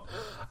was fun.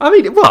 I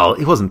mean, well,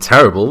 it wasn't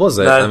terrible, was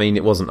it? No. I mean,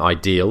 it wasn't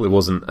ideal. It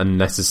wasn't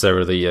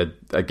unnecessarily,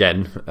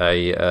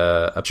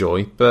 a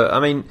joy. But, I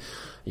mean,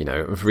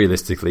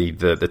 realistically,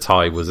 the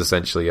tie was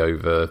essentially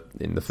over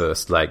in the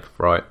first leg,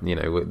 right?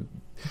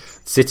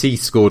 City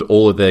scored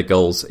all of their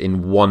goals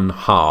in one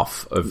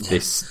half of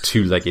this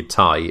two-legged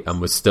tie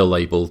and was still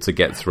able to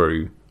get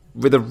through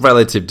with a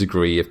relative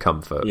degree of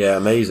comfort. Yeah,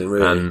 amazing,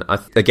 really. And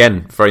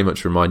again, very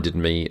much reminded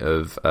me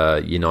of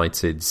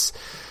United's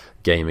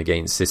game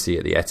against City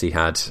at the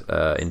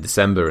Etihad in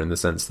December, in the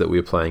sense that we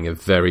were playing a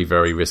very,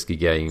 very risky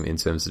game in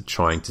terms of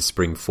trying to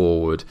spring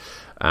forward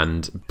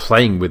and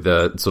playing with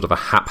a sort of a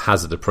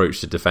haphazard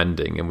approach to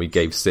defending, and we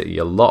gave City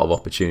a lot of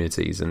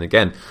opportunities. And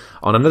again,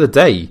 on another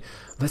day,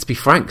 let's be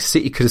frank,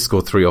 City could have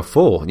scored 3 or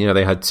 4.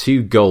 They had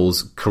 2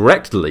 goals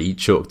correctly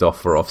chalked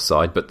off for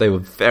offside, but they were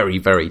very,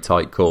 very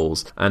tight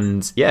calls.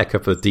 And yeah, a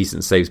couple of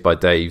decent saves by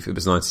Dave. It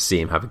was nice to see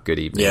him have a good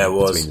evening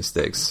between the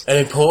sticks. And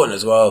important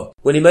as well.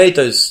 When he made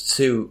those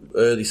 2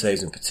 early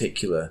saves in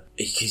particular,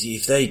 because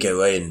if they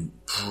go in,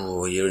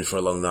 you're in for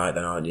a long night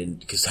then, aren't you?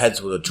 Because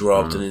heads would have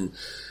dropped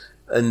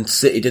and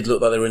City did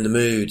look like they were in the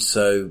mood,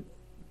 so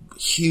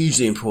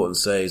hugely important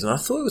saves, and I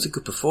thought it was a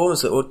good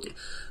performance. I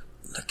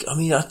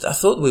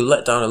thought we were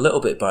let down a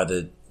little bit by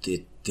the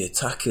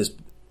attackers.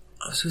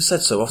 As we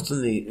said so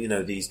often,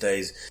 these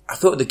days, I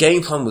thought the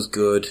game plan was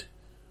good.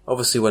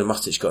 Obviously, when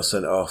Matic got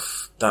sent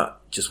off, that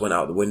just went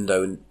out the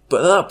window.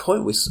 But at that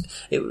point,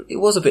 it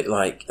was a bit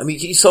like, I mean,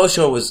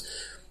 Solskjaer was,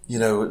 it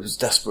was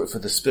desperate for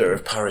the spirit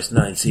of Paris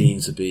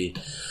 19 to be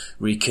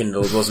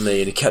rekindled, wasn't he?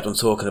 And he kept on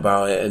talking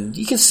about it, and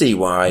you can see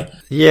why.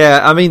 Yeah,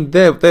 I mean,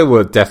 there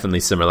were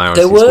definitely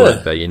similarities. There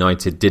were. There.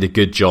 United did a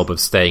good job of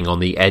staying on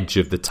the edge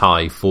of the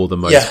tie for the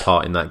most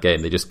part in that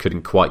game. They just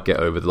couldn't quite get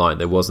over the line.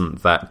 There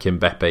wasn't that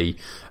Kimpembe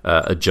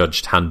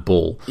adjudged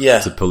handball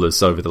to pull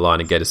us over the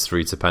line and get us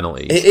through to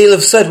penalties. He'll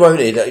have said,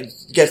 won't he, that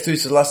get to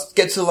the last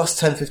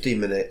 10-15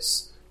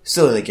 minutes,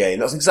 still in the game.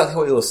 That's exactly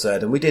what he'll have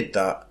said, and we did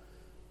that.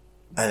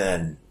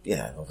 And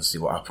then, obviously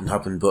what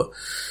happened, but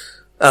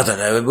I don't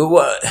know. But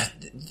what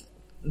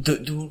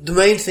the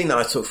main thing that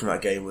I took from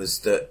that game was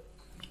that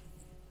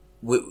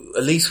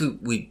at least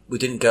we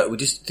didn't go. We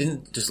just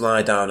didn't just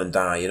lie down and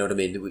die. You know what I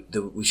mean?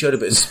 We showed a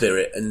bit of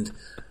spirit, and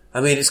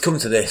I mean it's come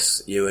to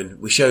this, Ewan.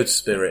 We showed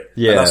spirit,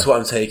 and that's what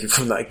I'm taking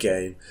from that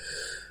game.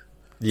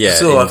 Yeah,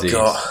 that's all indeed. I've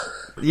got.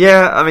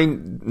 Yeah, I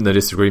mean, no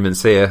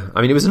disagreements here.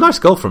 I mean, it was a nice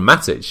goal from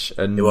Matic.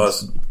 And it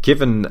was.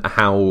 Given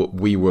how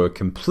we were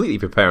completely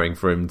preparing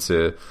for him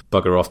to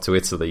bugger off to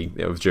Italy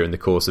during the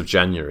course of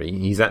January,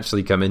 he's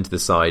actually come into the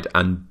side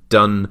and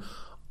done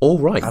all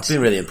right. I've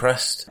been really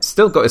impressed.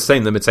 Still got his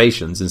same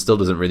limitations and still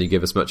doesn't really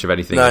give us much of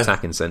anything in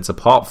attacking sense,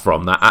 apart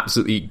from that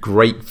absolutely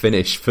great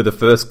finish for the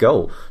first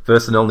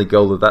and only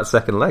goal of that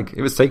second leg.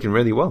 It was taken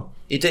really well.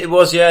 It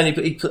was, yeah, and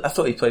I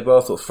thought he played well.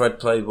 I thought Fred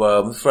played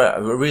well. I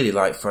really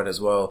like Fred as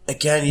well.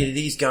 Again,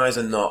 these guys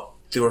are not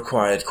the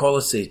required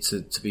quality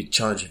to be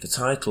challenging for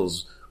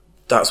titles.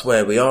 That's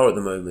where we are at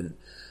the moment.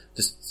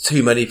 There's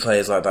too many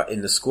players like that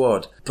in the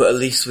squad. But at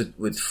least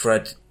with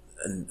Fred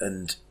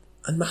and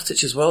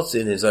Matic as well,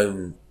 in his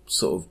own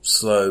sort of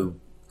slow,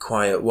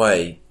 quiet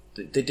way,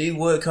 they do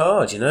work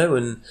hard,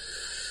 and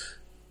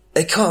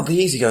it can't be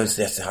easy going to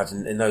the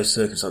Etihad in those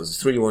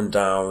circumstances. 3-1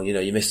 down,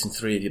 you're missing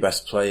three of your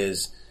best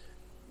players.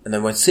 And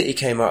then when City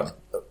came out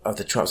of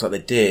the traps like they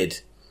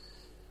did,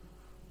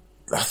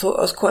 I thought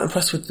I was quite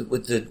impressed with the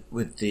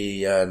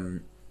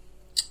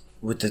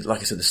like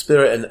I said, the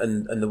spirit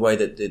and the way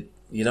that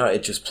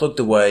United just plugged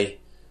away,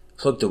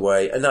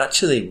 and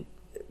actually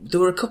there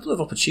were a couple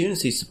of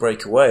opportunities to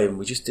break away, and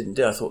we just didn't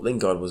do it. I thought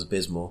Lingard was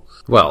abysmal.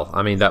 Well,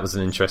 I mean, that was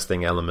an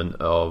interesting element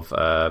of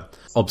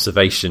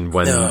observation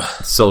when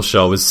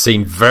Solskjaer was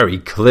seen very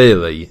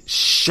clearly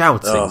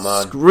shouting,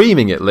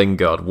 screaming at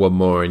Lingard, "One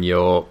more and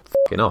you're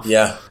fucking off."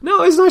 Yeah.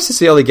 No, it's nice to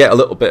see Ollie get a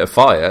little bit of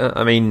fire.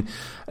 I mean,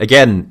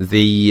 again,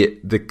 the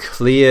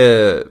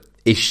clear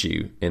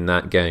issue in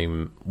that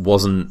game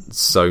wasn't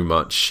so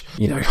much,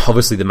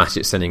 obviously the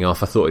Matic sending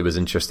off. I thought it was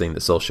interesting that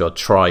Solskjaer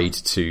tried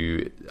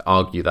to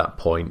argue that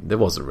point. There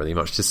wasn't really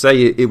much to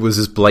say. It was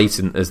as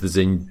blatant as the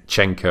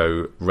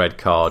Zinchenko red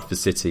card for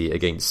City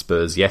against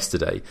Spurs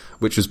yesterday,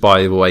 which was,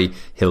 by the way,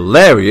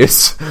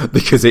 hilarious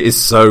because it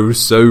is so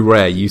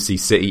rare you see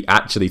City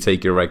actually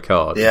take a red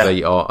card. Yeah.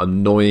 They are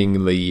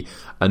annoyingly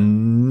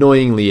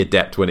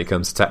adept when it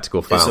comes to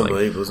tactical fouling. It's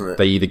unbelievable, isn't it?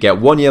 They either get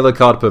one yellow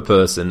card per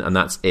person and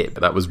that's it,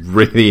 but that was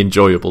really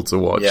enjoyable to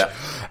watch. Yeah.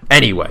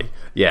 Anyway,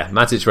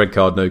 Matic's red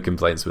card, no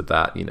complaints with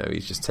that.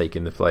 He's just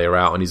taking the player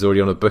out and he's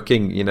already on a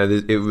booking.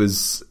 It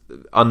was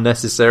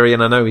unnecessary,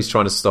 and I know he's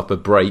trying to stop a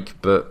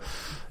break, but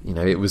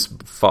it was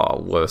far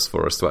worse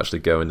for us to actually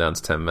going down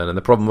to 10 men. And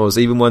the problem was,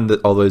 even when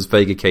all those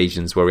vague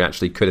occasions where we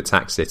actually could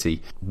attack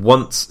City,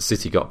 once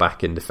City got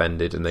back and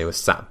defended and they were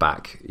sat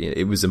back,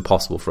 it was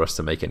impossible for us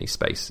to make any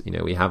space.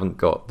 We haven't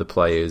got the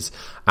players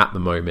at the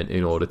moment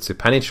in order to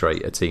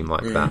penetrate a team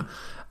like that.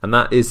 And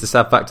that is the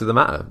sad fact of the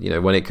matter.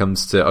 When it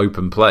comes to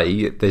open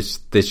play, there's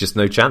just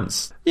no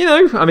chance.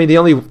 I mean, the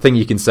only thing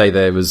you can say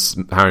there was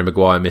Harry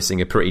Maguire missing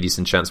a pretty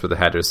decent chance with a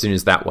header. As soon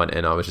as that went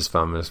in, I was just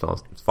finding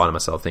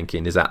myself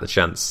thinking, is that the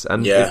chance?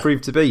 And it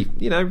proved to be.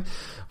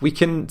 We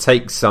can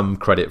take some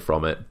credit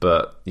from it,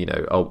 but we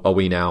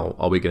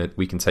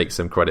can take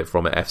some credit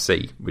from it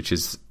FC, which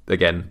is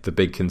again the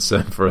big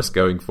concern for us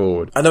going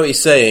forward. I know what you're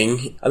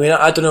saying. I mean,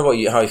 I don't know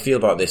how you feel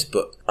about this,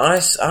 but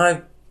I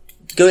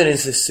going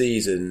into this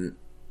season,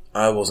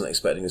 I wasn't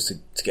expecting us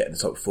to get in the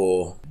top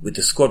four. With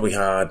the squad we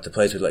had, the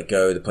players we let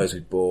go, the players we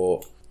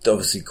bought,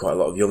 obviously quite a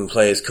lot of young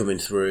players coming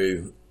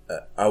through.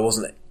 I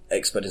wasn't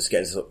expecting us to get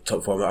into the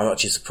top four. I'm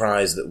actually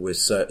surprised that we're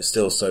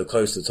still so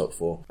close to the top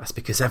four. That's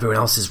because everyone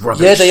else is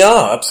rubbish. Yeah, they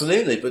are,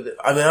 absolutely. But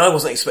I mean, I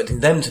wasn't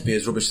expecting them to be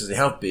as rubbish as they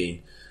have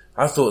been.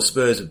 I thought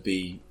Spurs would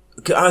be...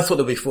 I thought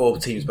there'd be four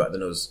teams better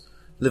than us.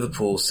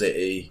 Liverpool,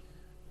 City,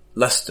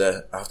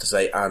 Leicester, I have to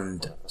say,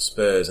 and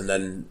Spurs, and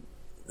then...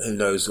 who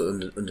knows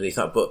underneath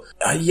that, but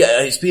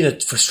it's been a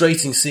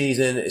frustrating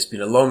season. It's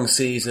been a long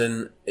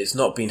season. It's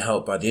not been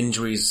helped by the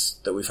injuries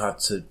that we've had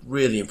to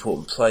really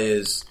important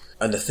players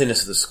and the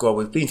thinness of the squad.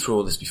 We've been through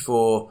all this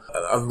before.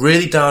 I'm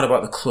really down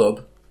about the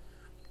club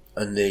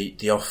and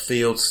the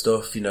off-field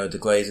stuff, the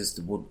Glazers,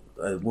 the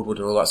Woodward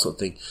and all that sort of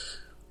thing.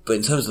 But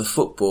in terms of the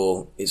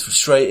football, it's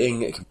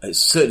frustrating. It's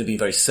certainly been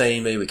very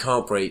samey. We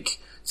can't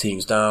break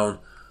teams down.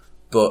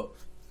 But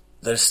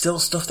there's still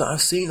stuff that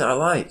I've seen that I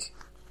like.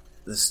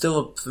 There's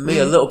still, for me,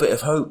 a little bit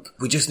of hope.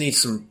 We just need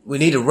we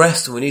need a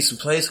rest, and we need some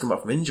players to come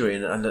back from injury,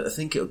 and I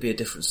think it would be a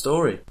different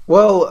story.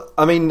 Well,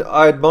 I mean,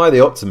 I admire the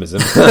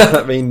optimism.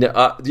 I mean,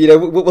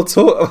 we'll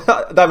talk.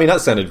 I mean,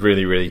 that sounded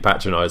really, really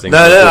patronising. No,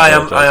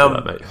 I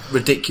am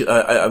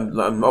ridiculous.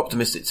 I'm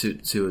optimistic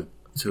to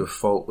a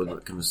fault when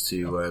it comes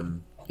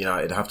to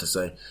United, I have to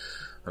say,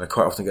 and I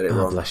quite often get it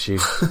wrong. Bless you.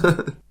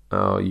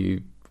 Oh,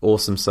 you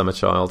awesome summer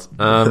child.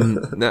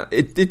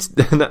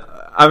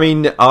 I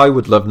mean, I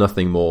would love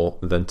nothing more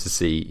than to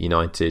see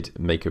United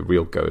make a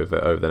real go of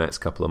it over the next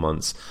couple of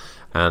months.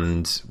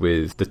 And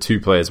with the two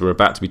players we're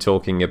about to be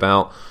talking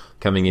about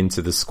coming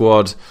into the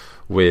squad,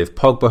 with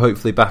Pogba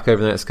hopefully back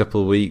over the next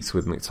couple of weeks,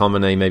 with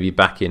McTominay maybe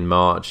back in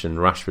March and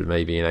Rashford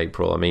maybe in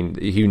April. I mean,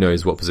 who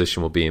knows what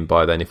position we'll be in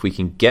by then. If we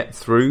can get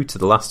through to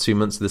the last 2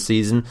 months of the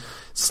season,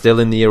 still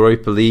in the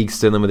Europa League,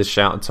 still in with a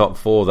shout at top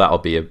four, that'll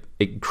be an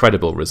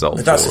incredible result.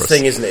 But that's the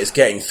thing, isn't it? It's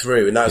getting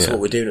through, and that's what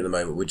we're doing at the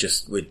moment.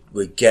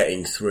 We're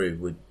getting through.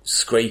 We're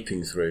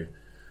scraping through.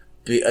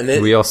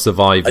 We are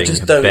surviving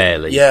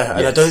barely. Yeah,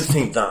 and I don't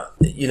think that,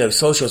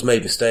 Solskjaer's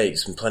made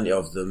mistakes, and plenty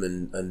of them,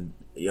 and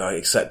I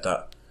accept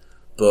that.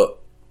 But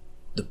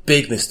the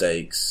big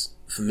mistakes,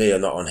 for me, are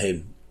not on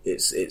him.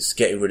 It's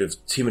getting rid of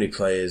too many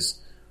players.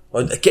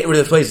 Well, getting rid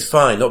of the players is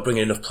fine, not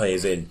bringing enough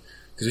players in.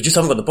 Because we just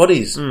haven't got the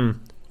bodies. And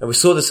we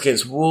saw this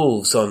against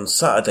Wolves on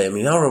Saturday. I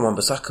mean, Aaron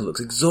Wan-Bissaka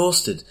looks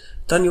exhausted.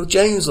 Daniel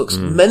James looks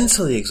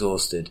mentally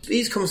exhausted.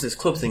 He's come to this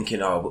club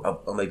thinking,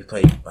 I'll maybe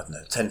play,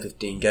 10,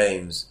 15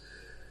 games.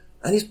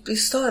 And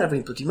he's starting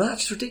every bloody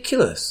match. It's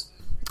ridiculous.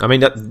 I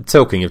mean,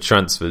 talking of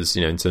transfers,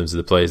 in terms of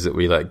the players that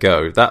we let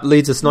go, that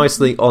leads us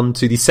nicely on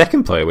to the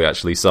second player we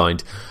actually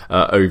signed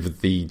over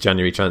the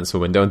January transfer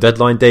window on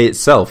deadline day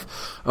itself.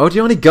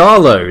 Odion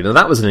Ighalo. Now,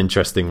 that was an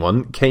interesting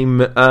one.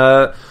 Came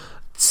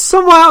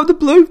somewhat out of the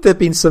blue. There have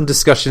been some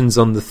discussions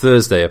on the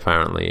Thursday,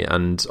 apparently,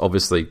 and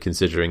obviously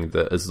considering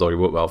that, as Laurie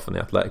Whitwell from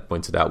The Athletic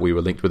pointed out, we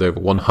were linked with over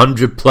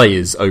 100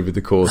 players over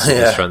the course of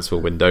this transfer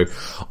window.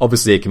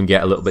 Obviously, it can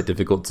get a little bit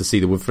difficult to see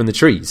the wood from the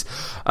trees.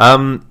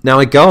 Now,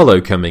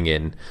 Ighalo coming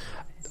in,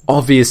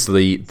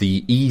 obviously,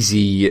 the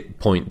easy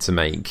point to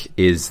make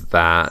is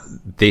that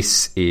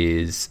this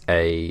is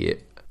a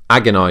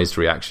agonised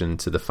reaction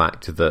to the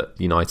fact that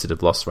United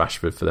have lost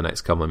Rashford for the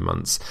next coming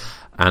months,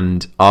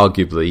 and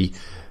arguably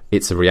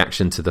it's a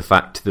reaction to the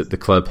fact that the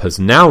club has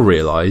now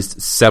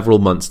realised several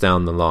months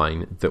down the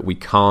line that we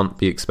can't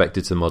be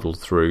expected to muddle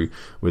through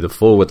with a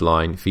forward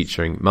line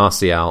featuring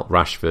Martial,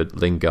 Rashford,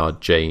 Lingard,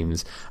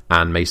 James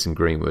and Mason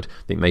Greenwood.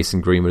 I think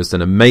Mason Greenwood has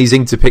done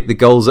amazing to pick the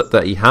goals up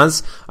that he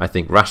has. I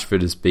think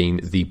Rashford has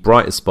been the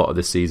brightest spot of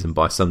the season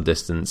by some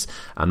distance,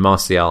 and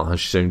Martial has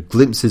shown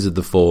glimpses of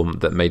the form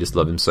that made us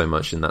love him so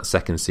much in that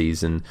second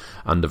season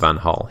under Van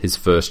Gaal, his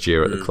first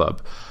year at the club.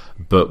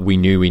 But we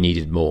knew we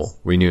needed more.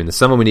 We knew in the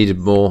summer we needed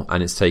more,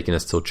 and it's taken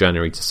us till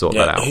January to sort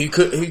that out. Who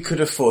could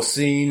have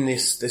foreseen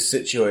this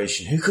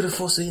situation? Who could have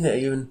foreseen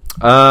it, Ewan?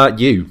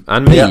 You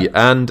and me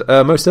and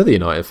most other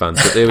United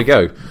fans. But there we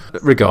go.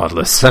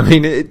 Regardless, I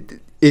mean,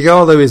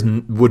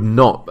 Ighalo would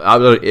not.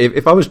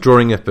 If I was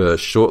drawing up a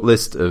short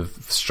list of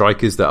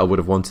strikers that I would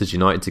have wanted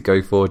United to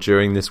go for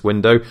during this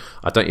window,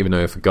 I don't even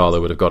know if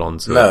Ighalo would have got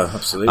onto it. No,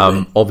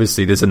 absolutely.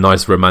 Obviously, there's a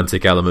nice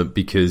romantic element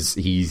because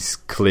he's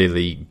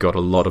clearly got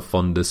a lot of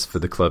fondness for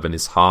the club in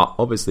his heart.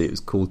 Obviously, it was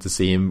cool to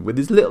see him with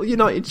his little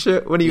United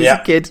shirt when he was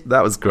a kid.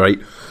 That was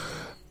great.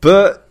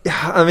 But,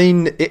 I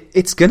mean,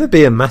 it's going to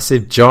be a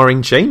massive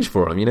jarring change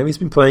for him. He's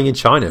been playing in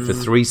China for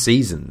 3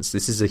 seasons.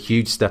 This is a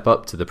huge step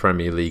up to the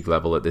Premier League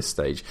level at this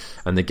stage.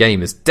 And the game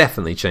has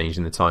definitely changed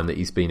in the time that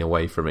he's been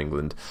away from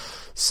England.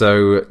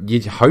 So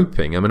you're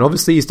hoping,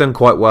 obviously he's done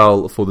quite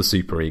well for the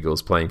Super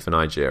Eagles playing for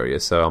Nigeria.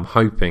 So I'm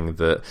hoping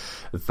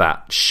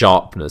that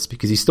sharpness,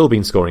 because he's still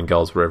been scoring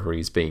goals wherever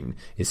he's been,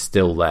 is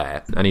still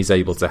there. And he's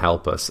able to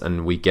help us.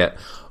 And we get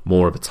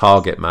more of a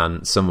target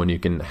man, someone who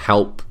can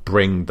help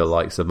bring the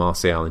likes of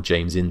Martial and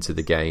James into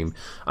the game,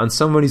 and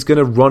someone who's going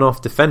to run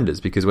off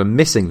defenders, because we're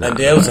missing that. And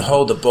be able to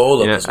hold the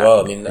ball up as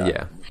well.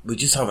 We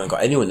just haven't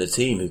got anyone in the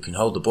team who can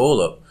hold the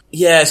ball up.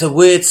 Yeah, it's a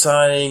weird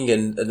signing,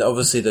 and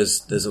obviously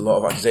there's a lot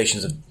of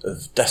accusations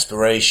of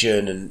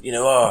desperation, and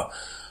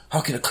how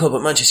can a club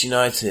at Manchester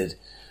United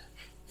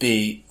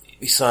be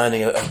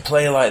signing a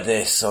player like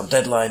this on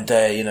deadline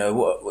day?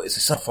 It's a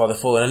sign of how far they've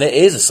fallen, and it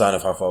is a sign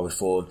of how far we've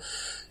fallen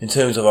in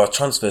terms of our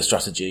transfer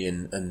strategy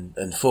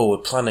and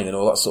forward planning and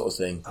all that sort of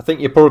thing. I think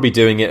you're probably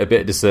doing it a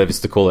bit of disservice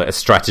to call it a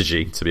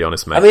strategy, to be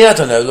honest, mate. I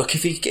don't know. Look,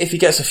 if he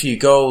gets a few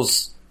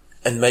goals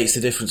and makes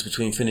the difference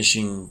between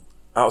finishing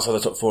outside the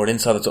top 4 and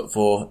inside the top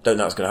 4, don't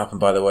know that's going to happen,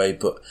 by the way,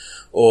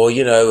 or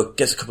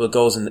gets a couple of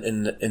goals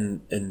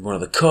in one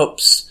of the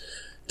cups,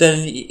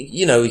 then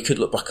we could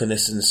look back on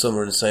this in the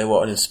summer and say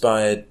what an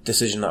inspired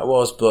decision that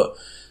was. But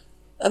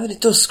it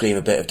does scream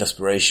a bit of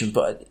desperation.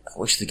 But I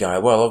wish the guy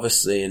well,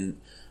 obviously, and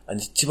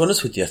to be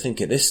honest with you, I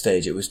think at this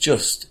stage it was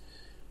just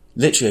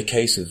literally a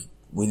case of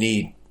we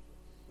need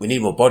we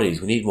need more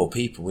bodies, we need more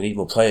people, we need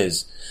more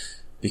players,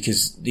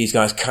 because these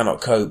guys cannot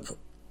cope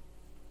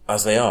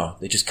as they are.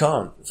 They just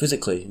can't,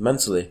 physically,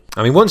 mentally.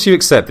 I mean, once you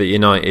accept that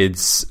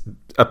United's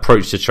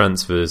approach to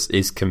transfers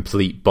is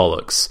complete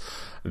bollocks,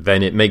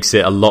 then it makes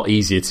it a lot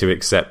easier to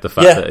accept the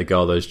fact that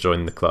Ighalo's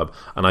joined the club.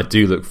 And I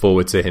do look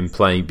forward to him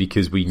playing,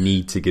 because we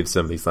need to give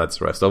some of these lads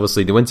a rest.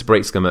 Obviously, the winter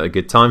break's come at a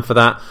good time for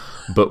that,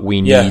 but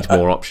we need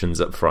more options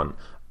up front.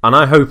 And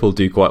I hope he'll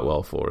do quite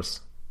well for us.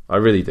 I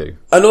really do.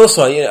 And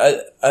also,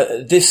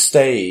 at this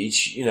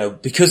stage,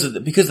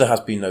 because there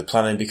has been no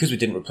planning, because we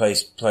didn't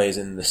replace players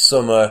in the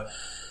summer,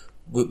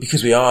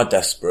 because we are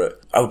desperate,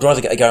 I would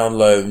rather get a guy on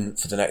loan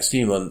for the next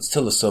few months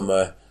till the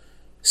summer,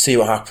 see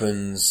what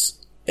happens.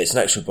 It's an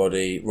extra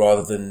body,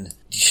 rather than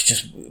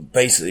just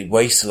basically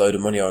waste a load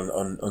of money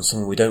on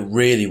someone we don't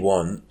really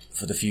want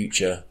for the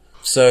future.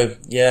 So,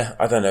 yeah,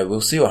 I don't know.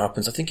 We'll see what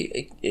happens. I think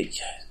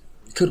it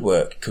could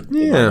work. It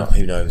might not,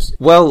 who knows?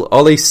 Well,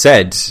 Ollie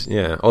said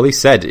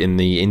in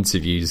the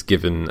interviews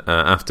given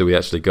after we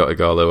actually got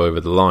Ighalo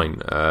over the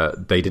line,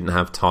 they didn't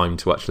have time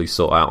to actually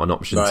sort out an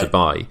option to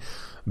buy,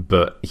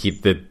 but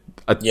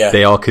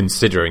they are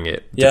considering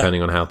it,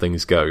 depending on how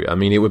things go. I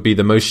mean, it would be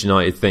the most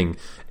United thing.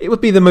 It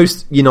would be the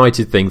most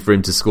United thing for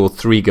him to score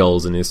 3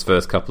 goals in his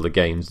first couple of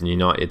games, and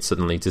United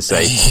suddenly to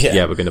say,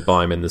 we're going to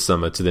buy him in the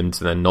summer, to them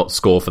to then not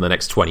score for the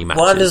next 20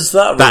 matches. Why does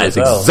that That is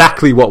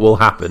exactly what will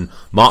happen.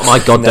 Mark my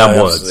goddamn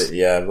words. Absolutely.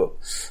 Yeah, but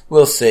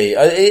we'll see.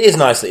 It is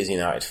nice that he's a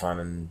United fan,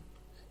 and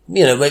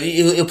maybe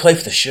he'll play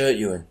for the shirt,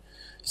 Ewan.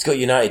 He's got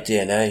United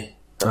DNA.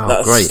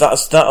 Great.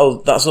 That's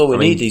all we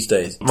need these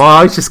days. My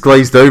eyes just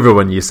glazed over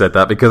when you said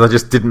that, because I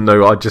just didn't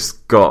know. I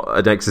just got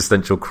an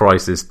existential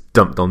crisis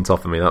dumped on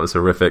top of me. That was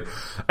horrific.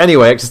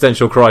 Anyway,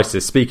 existential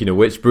crisis. Speaking of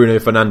which, Bruno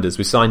Fernandes,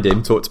 we signed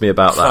him. Talk to me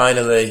about that.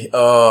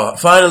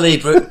 Finally,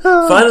 Bruno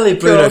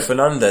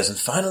Fernandes, and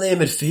finally a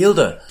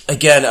midfielder.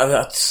 Again,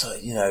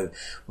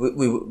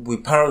 we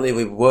apparently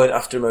we weren't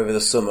after him over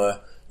the summer.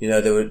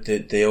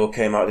 They all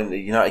came out, didn't they?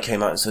 United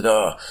came out and said,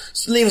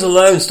 just leave us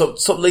alone,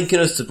 stop linking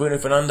us to Bruno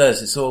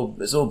Fernandes, it's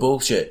all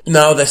bullshit.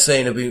 Now they're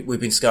saying we've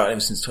been scouting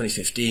him since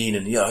 2015,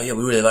 and we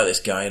really like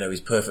this guy,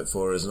 he's perfect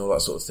for us and all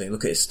that sort of thing.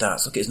 Look at his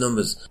stats, look at his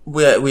numbers.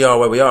 We are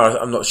where we are.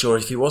 I'm not sure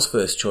if he was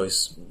first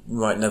choice. We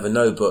might never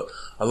know, but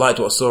I liked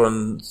what I saw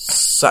on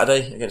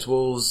Saturday against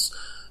Wolves.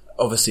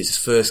 Obviously it's his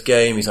first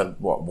game, he's had,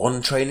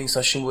 one training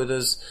session with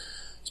us.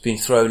 He's been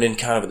thrown in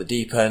kind of at the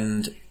deep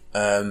end.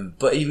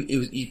 But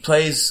he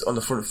plays on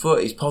the front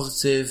foot, he's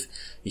positive,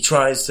 he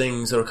tries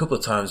things. There were a couple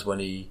of times when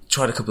he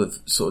tried a couple of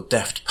sort of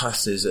deft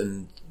passes,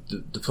 and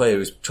the player he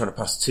was trying to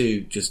pass to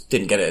just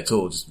didn't get it at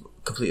all, just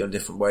completely on a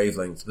different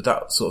wavelength. But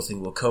that sort of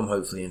thing will come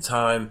hopefully in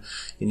time.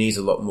 He needs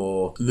a lot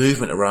more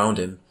movement around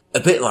him. A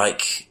bit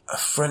like a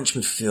French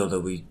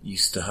midfielder we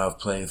used to have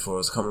playing for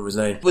us, I can't remember his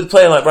name. With a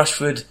player like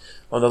Rashford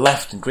on the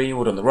left and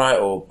Greenwood on the right,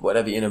 or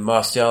whatever,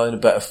 Martial in a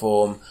better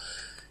form,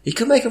 he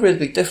could make a really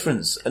big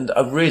difference. And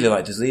I really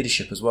liked his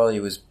leadership as well. He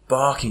was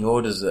barking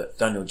orders at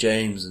Daniel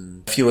James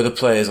and a few other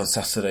players on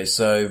Saturday.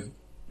 So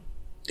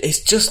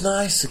it's just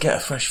nice to get a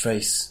fresh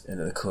face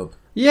into the club.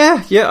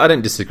 Yeah, I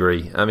don't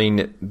disagree. I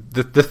mean,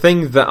 the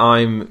thing that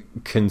I'm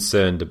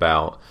concerned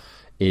about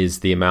is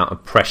the amount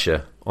of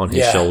pressure on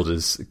his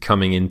shoulders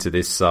coming into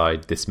this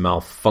side, this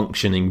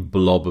malfunctioning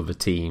blob of a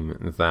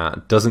team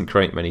that doesn't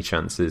create many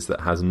chances,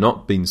 that has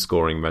not been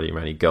scoring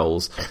many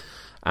goals,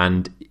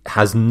 and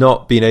has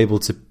not been able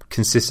to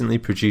consistently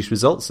produce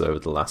results over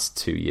the last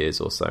 2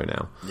 years or so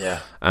now. Yeah.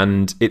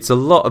 And it's a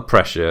lot of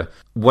pressure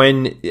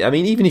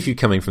even if you're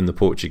coming from the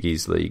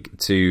Portuguese league,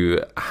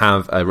 to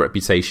have a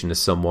reputation as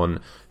someone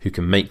who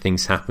can make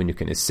things happen, who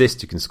can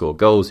assist, who can score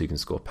goals, who can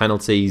score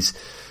penalties,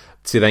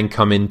 to then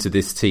come into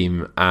this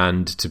team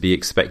and to be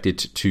expected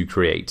to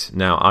create.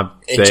 Now,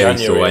 I barely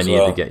saw any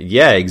of the game.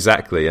 Yeah,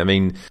 exactly. I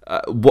mean,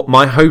 what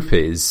my hope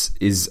is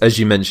as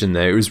you mentioned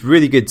there, it was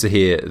really good to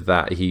hear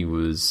that he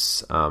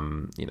was,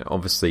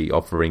 obviously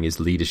offering his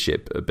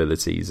leadership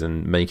abilities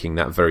and making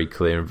that very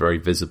clear and very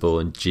visible,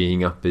 and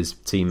geeing up his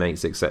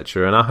teammates,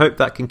 etc. And I hope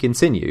that can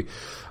continue.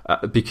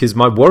 Because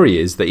my worry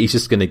is that he's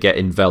just going to get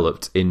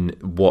enveloped in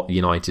what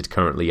United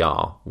currently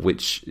are,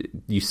 which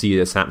you see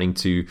that's happening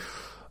to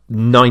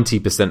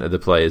 90% of the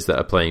players that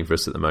are playing for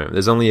us at the moment.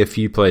 There's only a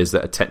few players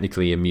that are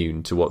technically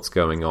immune to what's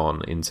going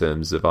on in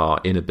terms of our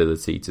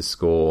inability to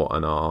score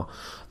and our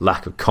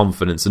lack of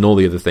confidence and all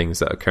the other things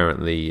that are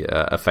currently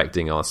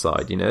affecting our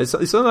side. It's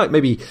something like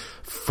maybe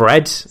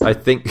Fred, I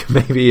think,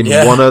 maybe,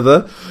 and one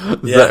other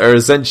that are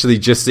essentially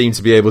just seem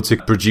to be able to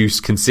produce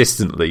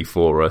consistently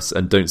for us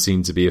and don't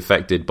seem to be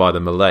affected by the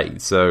melee.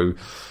 So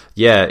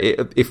yeah,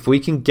 if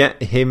we can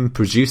get him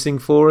producing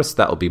for us,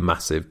 that'll be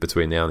massive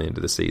between now and the end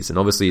of the season.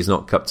 Obviously, he's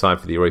not cup tied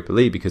for the Europa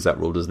League because that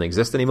rule doesn't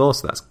exist anymore,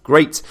 so that's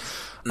great.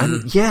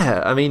 And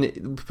I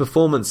mean,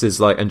 performances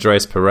like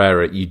Andreas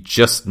Pereira, you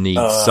just need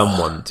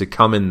someone to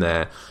come in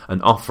there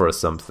and offer us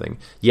something.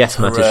 Yes,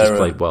 Matic has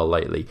played well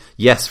lately.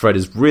 Yes, Fred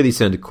has really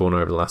turned a corner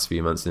over the last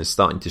few months and is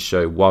starting to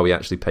show why we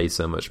actually paid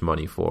so much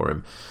money for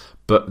him.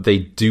 but they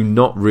do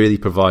not really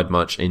provide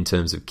much in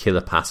terms of killer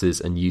passes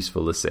and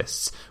useful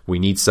assists. We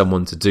need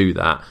someone to do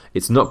that.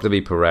 It's not going to be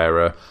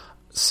Pereira,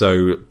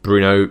 so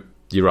Bruno,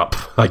 you're up,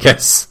 I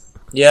guess.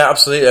 Yeah,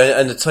 absolutely.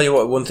 And to tell you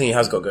what, one thing he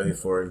has got going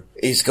for him,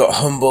 he's got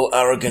humble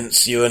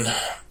arrogance, Ewan.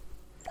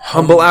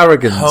 Humble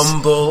arrogance.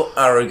 Humble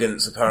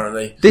arrogance,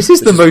 apparently. This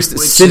is the most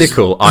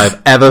cynical I've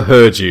ever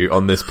heard you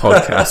on this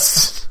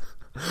podcast.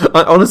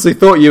 I honestly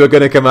thought you were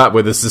going to come out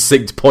with a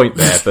succinct point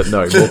there, but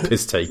no, more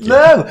piss-taking.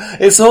 No,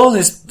 it's all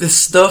this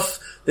stuff,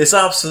 this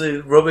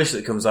absolute rubbish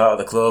that comes out of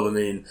the club. I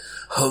mean,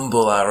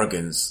 humble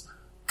arrogance.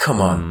 Come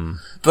on.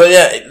 But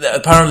yeah,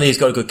 apparently he's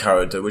got a good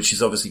character, which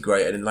is obviously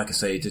great. And like I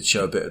say, he did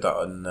show a bit of that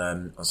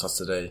on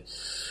Saturday.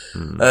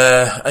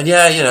 And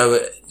yeah, you know,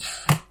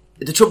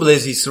 the trouble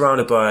is he's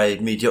surrounded by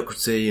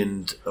mediocrity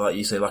and, like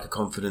you say, lack of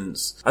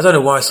confidence. I don't know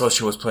why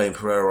Solskjaer was playing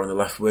Pereira on the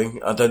left wing.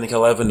 I don't think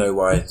I'll ever know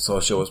why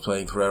Solskjaer was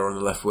playing Pereira on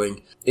the left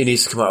wing. He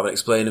needs to come out and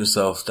explain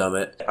himself, damn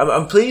it.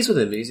 I'm pleased with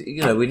him.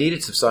 You know, we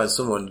needed to sign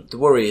someone. The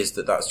worry is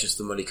that that's just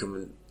the money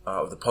coming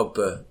out of the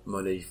Pogba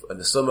money in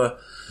the summer,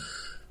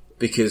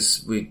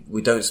 because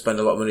we don't spend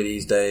a lot of money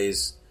these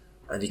days,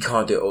 and he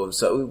can't do it all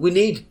himself.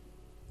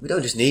 We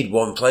don't just need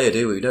one player,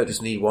 do we? We don't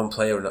just need one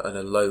player and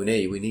a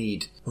loanee. We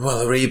need,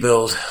 a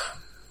rebuild.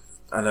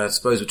 And I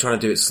suppose we're trying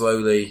to do it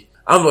slowly.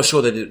 I'm not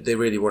sure they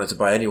really wanted to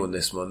buy anyone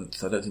this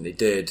month. I don't think they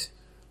did.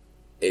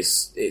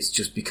 It's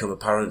just become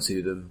apparent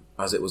to them,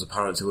 as it was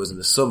apparent to us in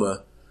the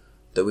summer,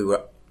 that we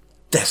were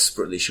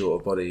desperately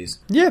short of bodies.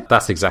 Yeah,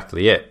 that's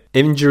exactly it.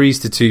 Injuries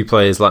to two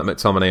players like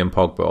McTominay and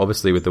Pogba,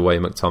 obviously with the way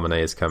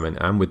McTominay is coming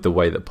and with the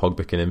way that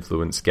Pogba can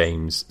influence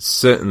games,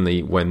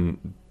 certainly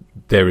when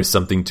there is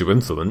something to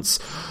influence.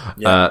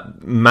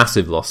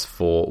 Massive loss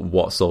for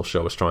what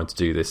Solskjaer was trying to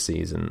do this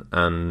season,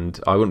 and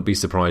I wouldn't be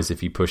surprised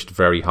if he pushed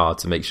very hard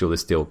to make sure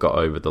this deal got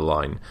over the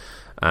line.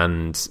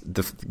 And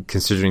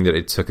considering that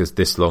it took us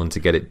this long to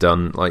get it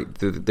done,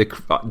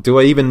 do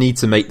I even need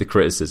to make the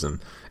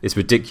criticism? It's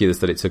ridiculous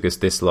that it took us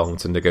this long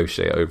to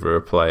negotiate over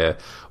a player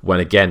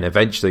when, again,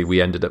 eventually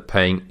we ended up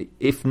paying,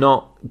 if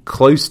not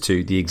close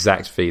to, the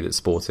exact fee that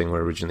Sporting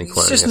were originally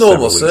quoting. It's just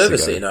normal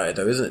service at United,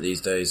 though, isn't it,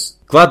 these days?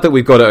 Glad that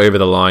we've got it over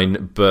the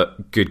line,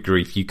 but good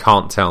grief, you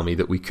can't tell me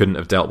that we couldn't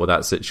have dealt with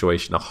that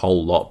situation a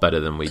whole lot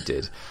better than we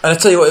did. And I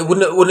tell you what,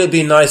 wouldn't it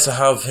be nice to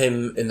have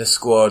him in the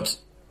squad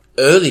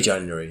early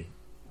January,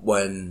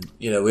 when,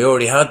 you know, we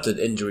already had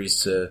the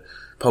injuries to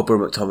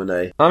Pogba and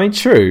McTominay? I mean,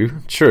 true.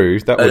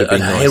 That would have been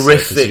nice. A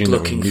horrific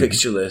looking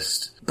fixture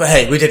list. But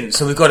hey, we didn't,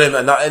 so we've got him,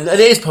 and it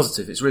is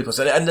positive. It's really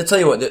positive. And I tell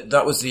you what,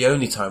 that was the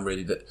only time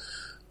really that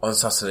on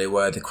Saturday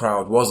where the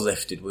crowd was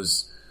lifted,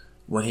 was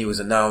when he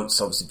was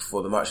announced. Obviously,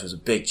 before the match, there was a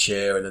big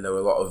cheer, and then there were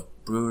a lot of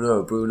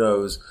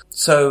Brunos.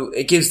 So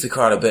it gives the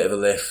crowd a bit of a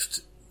lift.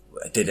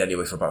 It did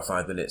anyway for about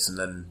 5 minutes, and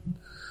then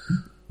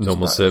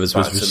normal service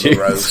was resumed.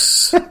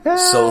 Morose,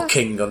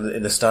 sulking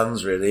in the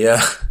stands, really, yeah.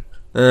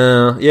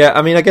 Yeah,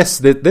 I mean, I guess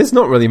there's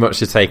not really much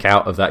to take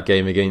out of that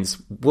game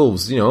against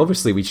Wolves. You know,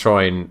 obviously we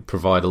try and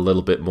provide a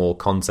little bit more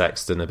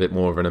context and a bit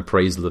more of an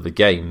appraisal of the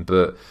game,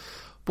 but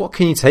what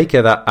can you take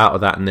out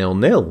of that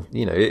 0-0?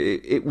 You know,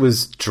 it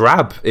was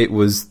drab. It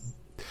was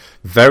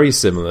very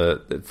similar,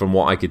 from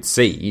what I could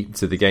see,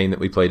 to the game that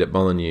we played at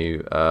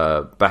Molineux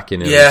back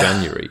in early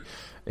January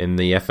in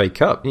the FA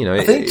Cup. You know,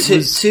 I think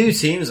two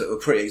teams that were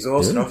pretty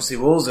exhausted. Yeah. Obviously,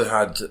 Wolves had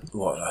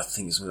I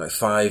think it's something like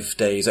 5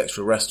 days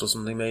extra rest or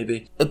something,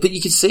 maybe. But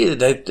you could see that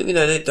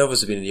they'd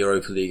obviously been in the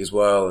Europa League as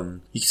well,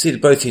 and you could see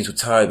that both teams were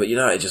tired. But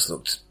United just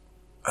looked.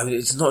 I mean,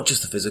 it's not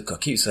just the physical. I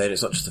keep saying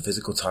it's not just the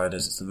physical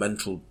tiredness; it's the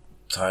mental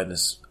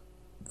tiredness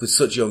with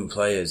such young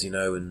players, you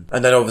know, and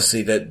then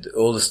obviously that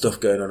all the stuff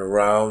going on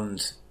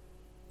around,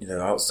 you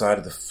know, outside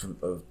of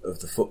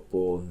the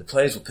football, and the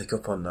players will pick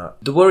up on that.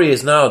 The worry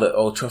is now that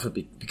Old Trafford,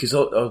 because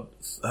our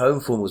home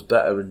form was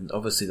better, and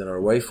obviously than our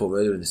away form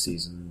earlier in the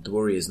season. The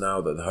worry is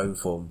now that the home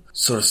form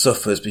sort of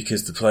suffers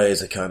because the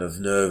players are kind of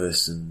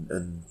nervous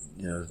and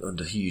you know,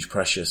 under huge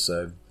pressure.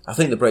 So I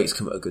think the breaks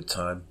come at a good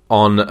time.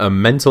 On a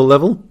mental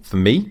level, for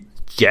me,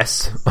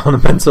 yes. On a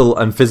mental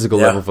and physical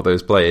level for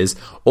those players,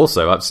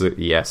 also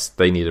absolutely yes,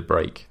 they need a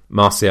break.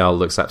 Martial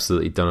looks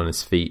absolutely done on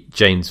his feet.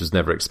 James was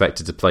never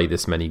expected to play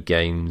this many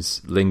games.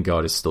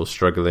 Lingard is still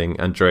struggling.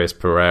 Andreas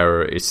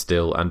Pereira is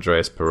still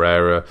Andreas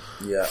Pereira.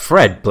 Yeah.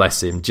 Fred,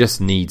 bless him, just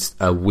needs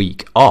a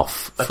week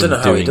off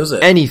from doing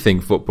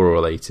anything football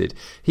related.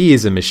 He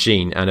is a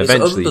machine, and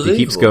eventually, if he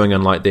keeps going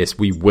on like this,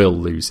 we will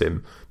lose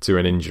him to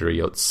an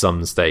injury at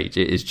some stage.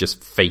 It is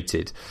just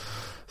fated.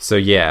 So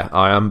yeah,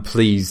 I am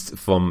pleased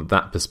from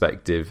that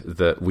perspective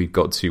that we've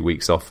got 2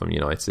 weeks off from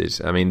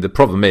United. I mean, the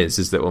problem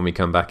is that when we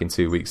come back in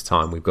 2 weeks'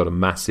 time, we've got a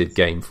massive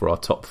game for our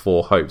top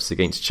 4 hopes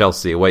against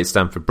Chelsea away at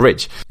Stamford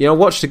Bridge. You know, I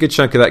watched a good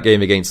chunk of that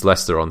game against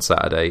Leicester on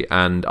Saturday,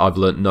 and I've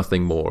learnt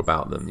nothing more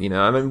about them. You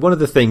know, I mean, one of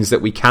the things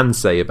that we can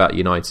say about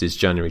United's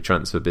January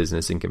transfer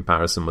business in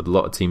comparison with a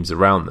lot of teams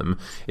around them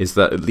is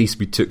that at least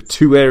we took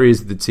 2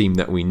 areas of the team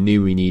that we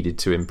knew we needed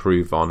to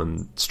improve on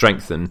and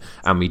strengthen,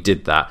 and we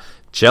did that.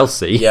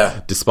 Chelsea,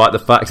 despite the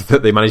fact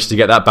that they managed to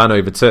get that ban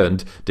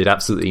overturned, did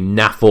absolutely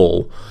naff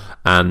all.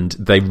 and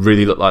they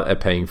really look like they're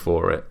paying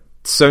for it.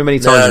 So many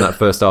times in that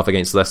first half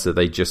against Leicester,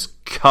 they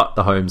just cut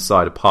the home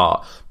side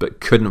apart, but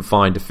couldn't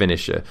find a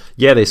finisher.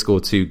 Yeah, they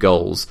scored 2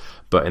 goals,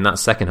 but in that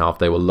second half,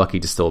 they were lucky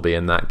to still be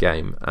in that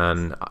game.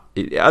 And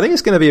I think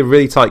it's going to be a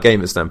really tight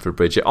game at Stamford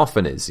Bridge. It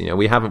often is. You know,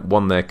 we haven't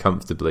won there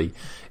comfortably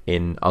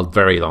in a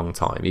very long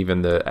time.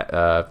 Even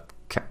the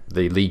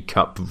League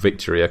Cup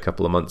victory a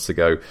couple of months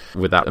ago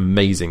with that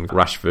amazing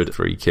Rashford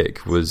free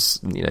kick was,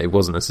 you know, it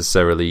wasn't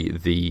necessarily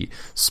the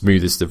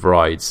smoothest of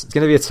rides. It's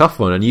going to be a tough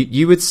one, and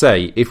you would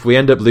say if we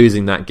end up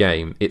losing that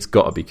game, it's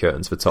got to be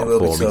curtains for top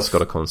form. It's got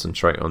to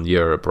concentrate on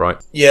Europe, right?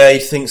 Yeah,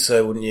 you'd think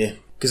so, wouldn't you?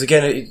 Because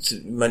again,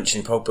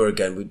 mentioning Pogba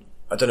again,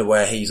 I don't know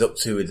where he's up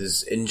to with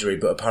his injury,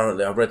 but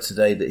apparently I read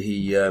today that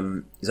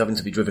he's having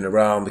to be driven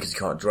around because he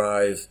can't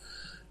drive.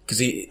 Because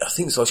I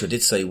think Solskjaer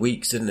did say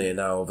weeks, didn't he? And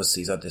now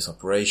obviously he's had this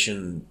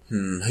operation.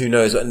 Who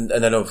knows? And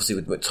then obviously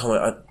with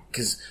McTominay,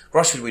 because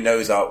Rashford we know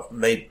is out,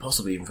 maybe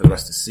possibly even for the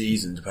rest of the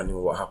season, depending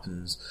on what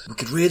happens. We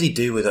could really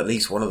do with at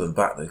least one of them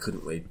back, though,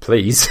 couldn't we?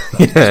 Please,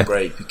 That's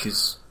great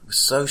because we're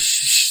so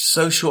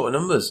short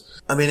of numbers.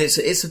 I mean, it's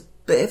a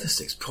bit of a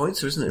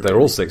 6-pointer, isn't it? They're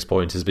all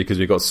 6-pointers because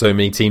we've got so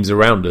many teams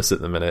around us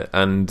at the minute,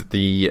 and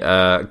the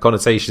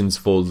connotations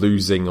for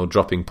losing or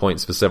dropping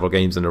points for several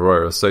games in a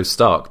row are so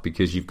stark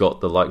because you've got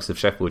the likes of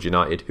Sheffield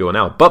United who are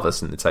now above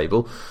us in the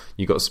table.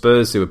 You've got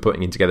Spurs who are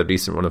putting in together a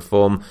decent run of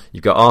form.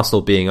 You've got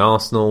Arsenal being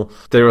Arsenal.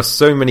 There are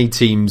so many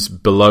teams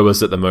below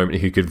us at the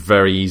moment who could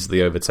very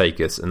easily overtake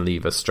us and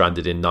leave us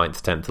stranded in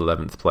 9th, 10th,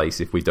 11th place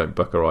if we don't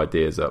buck our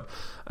ideas up.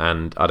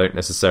 And I don't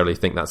necessarily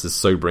think that's as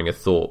sobering a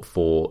thought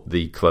for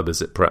the club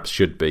as it perhaps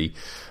should be,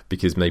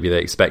 because maybe they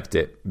expect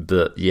it.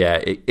 But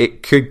yeah,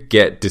 it could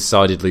get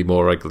decidedly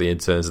more ugly in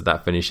terms of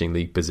that finishing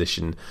league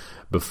position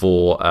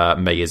before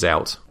May is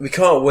out. We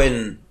can't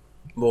win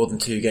more than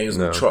 2 games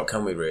on the trot,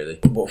 can we, really?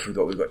 What have we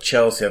got? We've got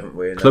Chelsea, haven't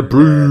we? And Club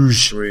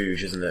Brugge.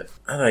 Bruges, isn't it?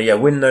 I don't know, yeah,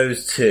 win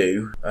those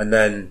 2 and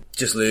then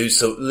just lose.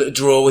 So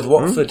draw with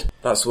Watford.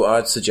 That's what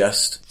I'd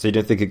suggest. So you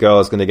don't think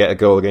Igalo's going to get a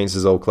goal against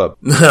his old club?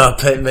 No,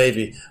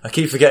 maybe. I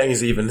keep forgetting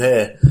he's even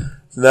here.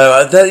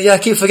 No, I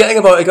keep forgetting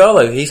about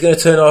Igalo. He's going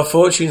to turn our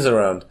fortunes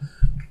around.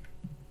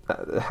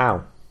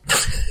 How?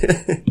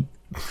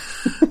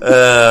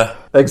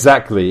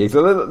 Exactly.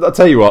 I'll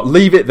tell you what,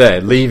 leave it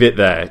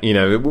there. You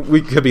know,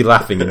 we could be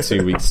laughing in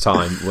 2 weeks'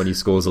 time when he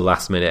scores a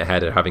last-minute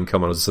header, having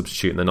come on as a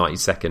substitute in the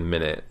 92nd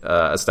minute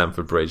at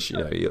Stamford Bridge. You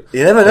know, you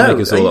never know.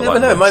 You never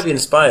know. It might be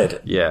inspired.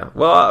 Yeah.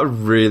 Well, I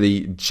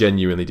really,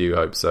 genuinely do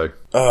hope so.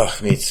 Oh,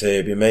 me too.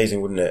 It'd be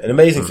amazing, wouldn't it? And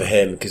amazing for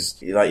him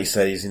because, like you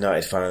said, he's a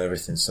United fan and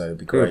everything, so it'd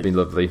be great. It would be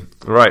lovely.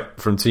 Right,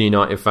 from 2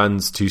 United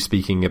fans to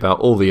speaking about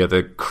all the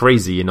other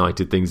crazy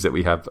United things that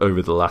we have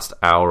over the last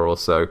hour or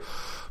so.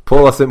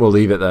 Paul, I think we'll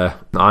leave it there.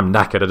 I'm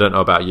knackered. I don't know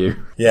about you.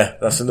 Yeah,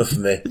 that's enough for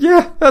me.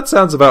 Yeah, that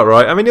sounds about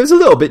right. I mean, it was a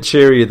little bit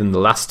cheerier than the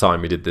last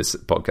time we did this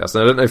podcast.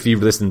 And I don't know if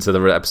you've listened to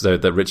the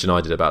episode that Rich and I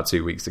did about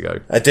 2 weeks ago.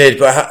 I did,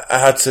 but I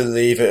had to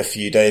leave it a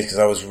few days because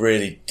I was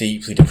really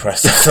deeply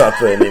depressed after that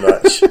Burnley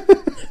match.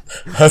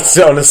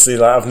 Honestly,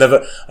 like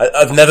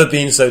I've never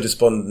been so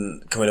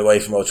despondent coming away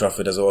from Old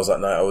Trafford as I was that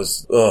night.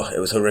 It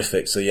was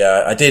horrific. So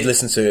yeah, I did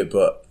listen to it,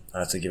 but I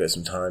had to give it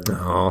some time.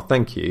 Oh,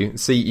 thank you.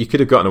 See, you could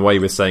have gotten away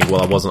with saying,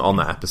 well, I wasn't on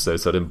that episode,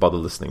 so I didn't bother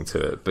listening to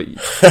it. But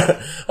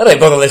I don't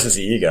bother listening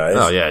to you guys.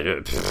 Oh,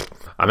 yeah.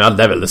 I mean, I'd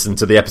never listen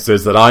to the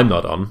episodes that I'm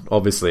not on.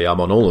 Obviously, I'm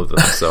on all of them,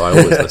 so I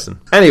always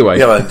listen. Anyway.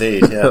 Yeah,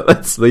 indeed, yeah.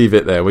 Let's leave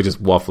it there. We're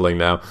just waffling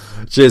now.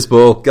 Cheers,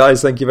 Paul.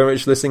 Guys, thank you very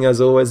much for listening,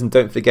 as always. And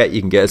don't forget, you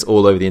can get us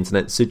all over the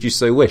internet, should you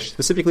so wish.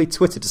 Specifically,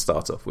 Twitter to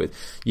start off with.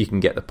 You can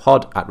get the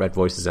pod at Red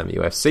Voices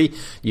MUFC.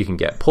 You can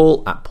get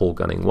Paul at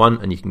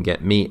PaulGunning1. And you can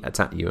get me at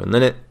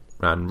 @EwanLinnett.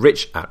 And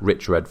Rich at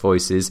Rich Red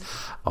Voices,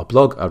 our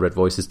blog at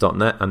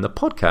redvoices.net, and the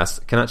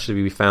podcast can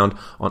actually be found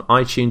on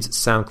iTunes,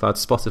 SoundCloud,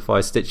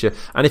 Spotify, Stitcher,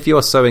 and if you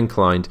are so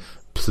inclined,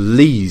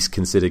 please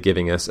consider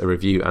giving us a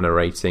review and a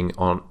rating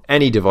on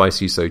any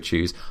device you so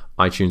choose.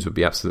 iTunes would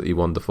be absolutely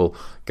wonderful.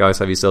 Guys,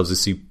 have yourselves a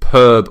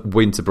superb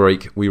winter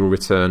break. We will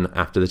return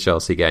after the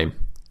Chelsea game.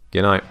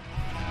 Good night.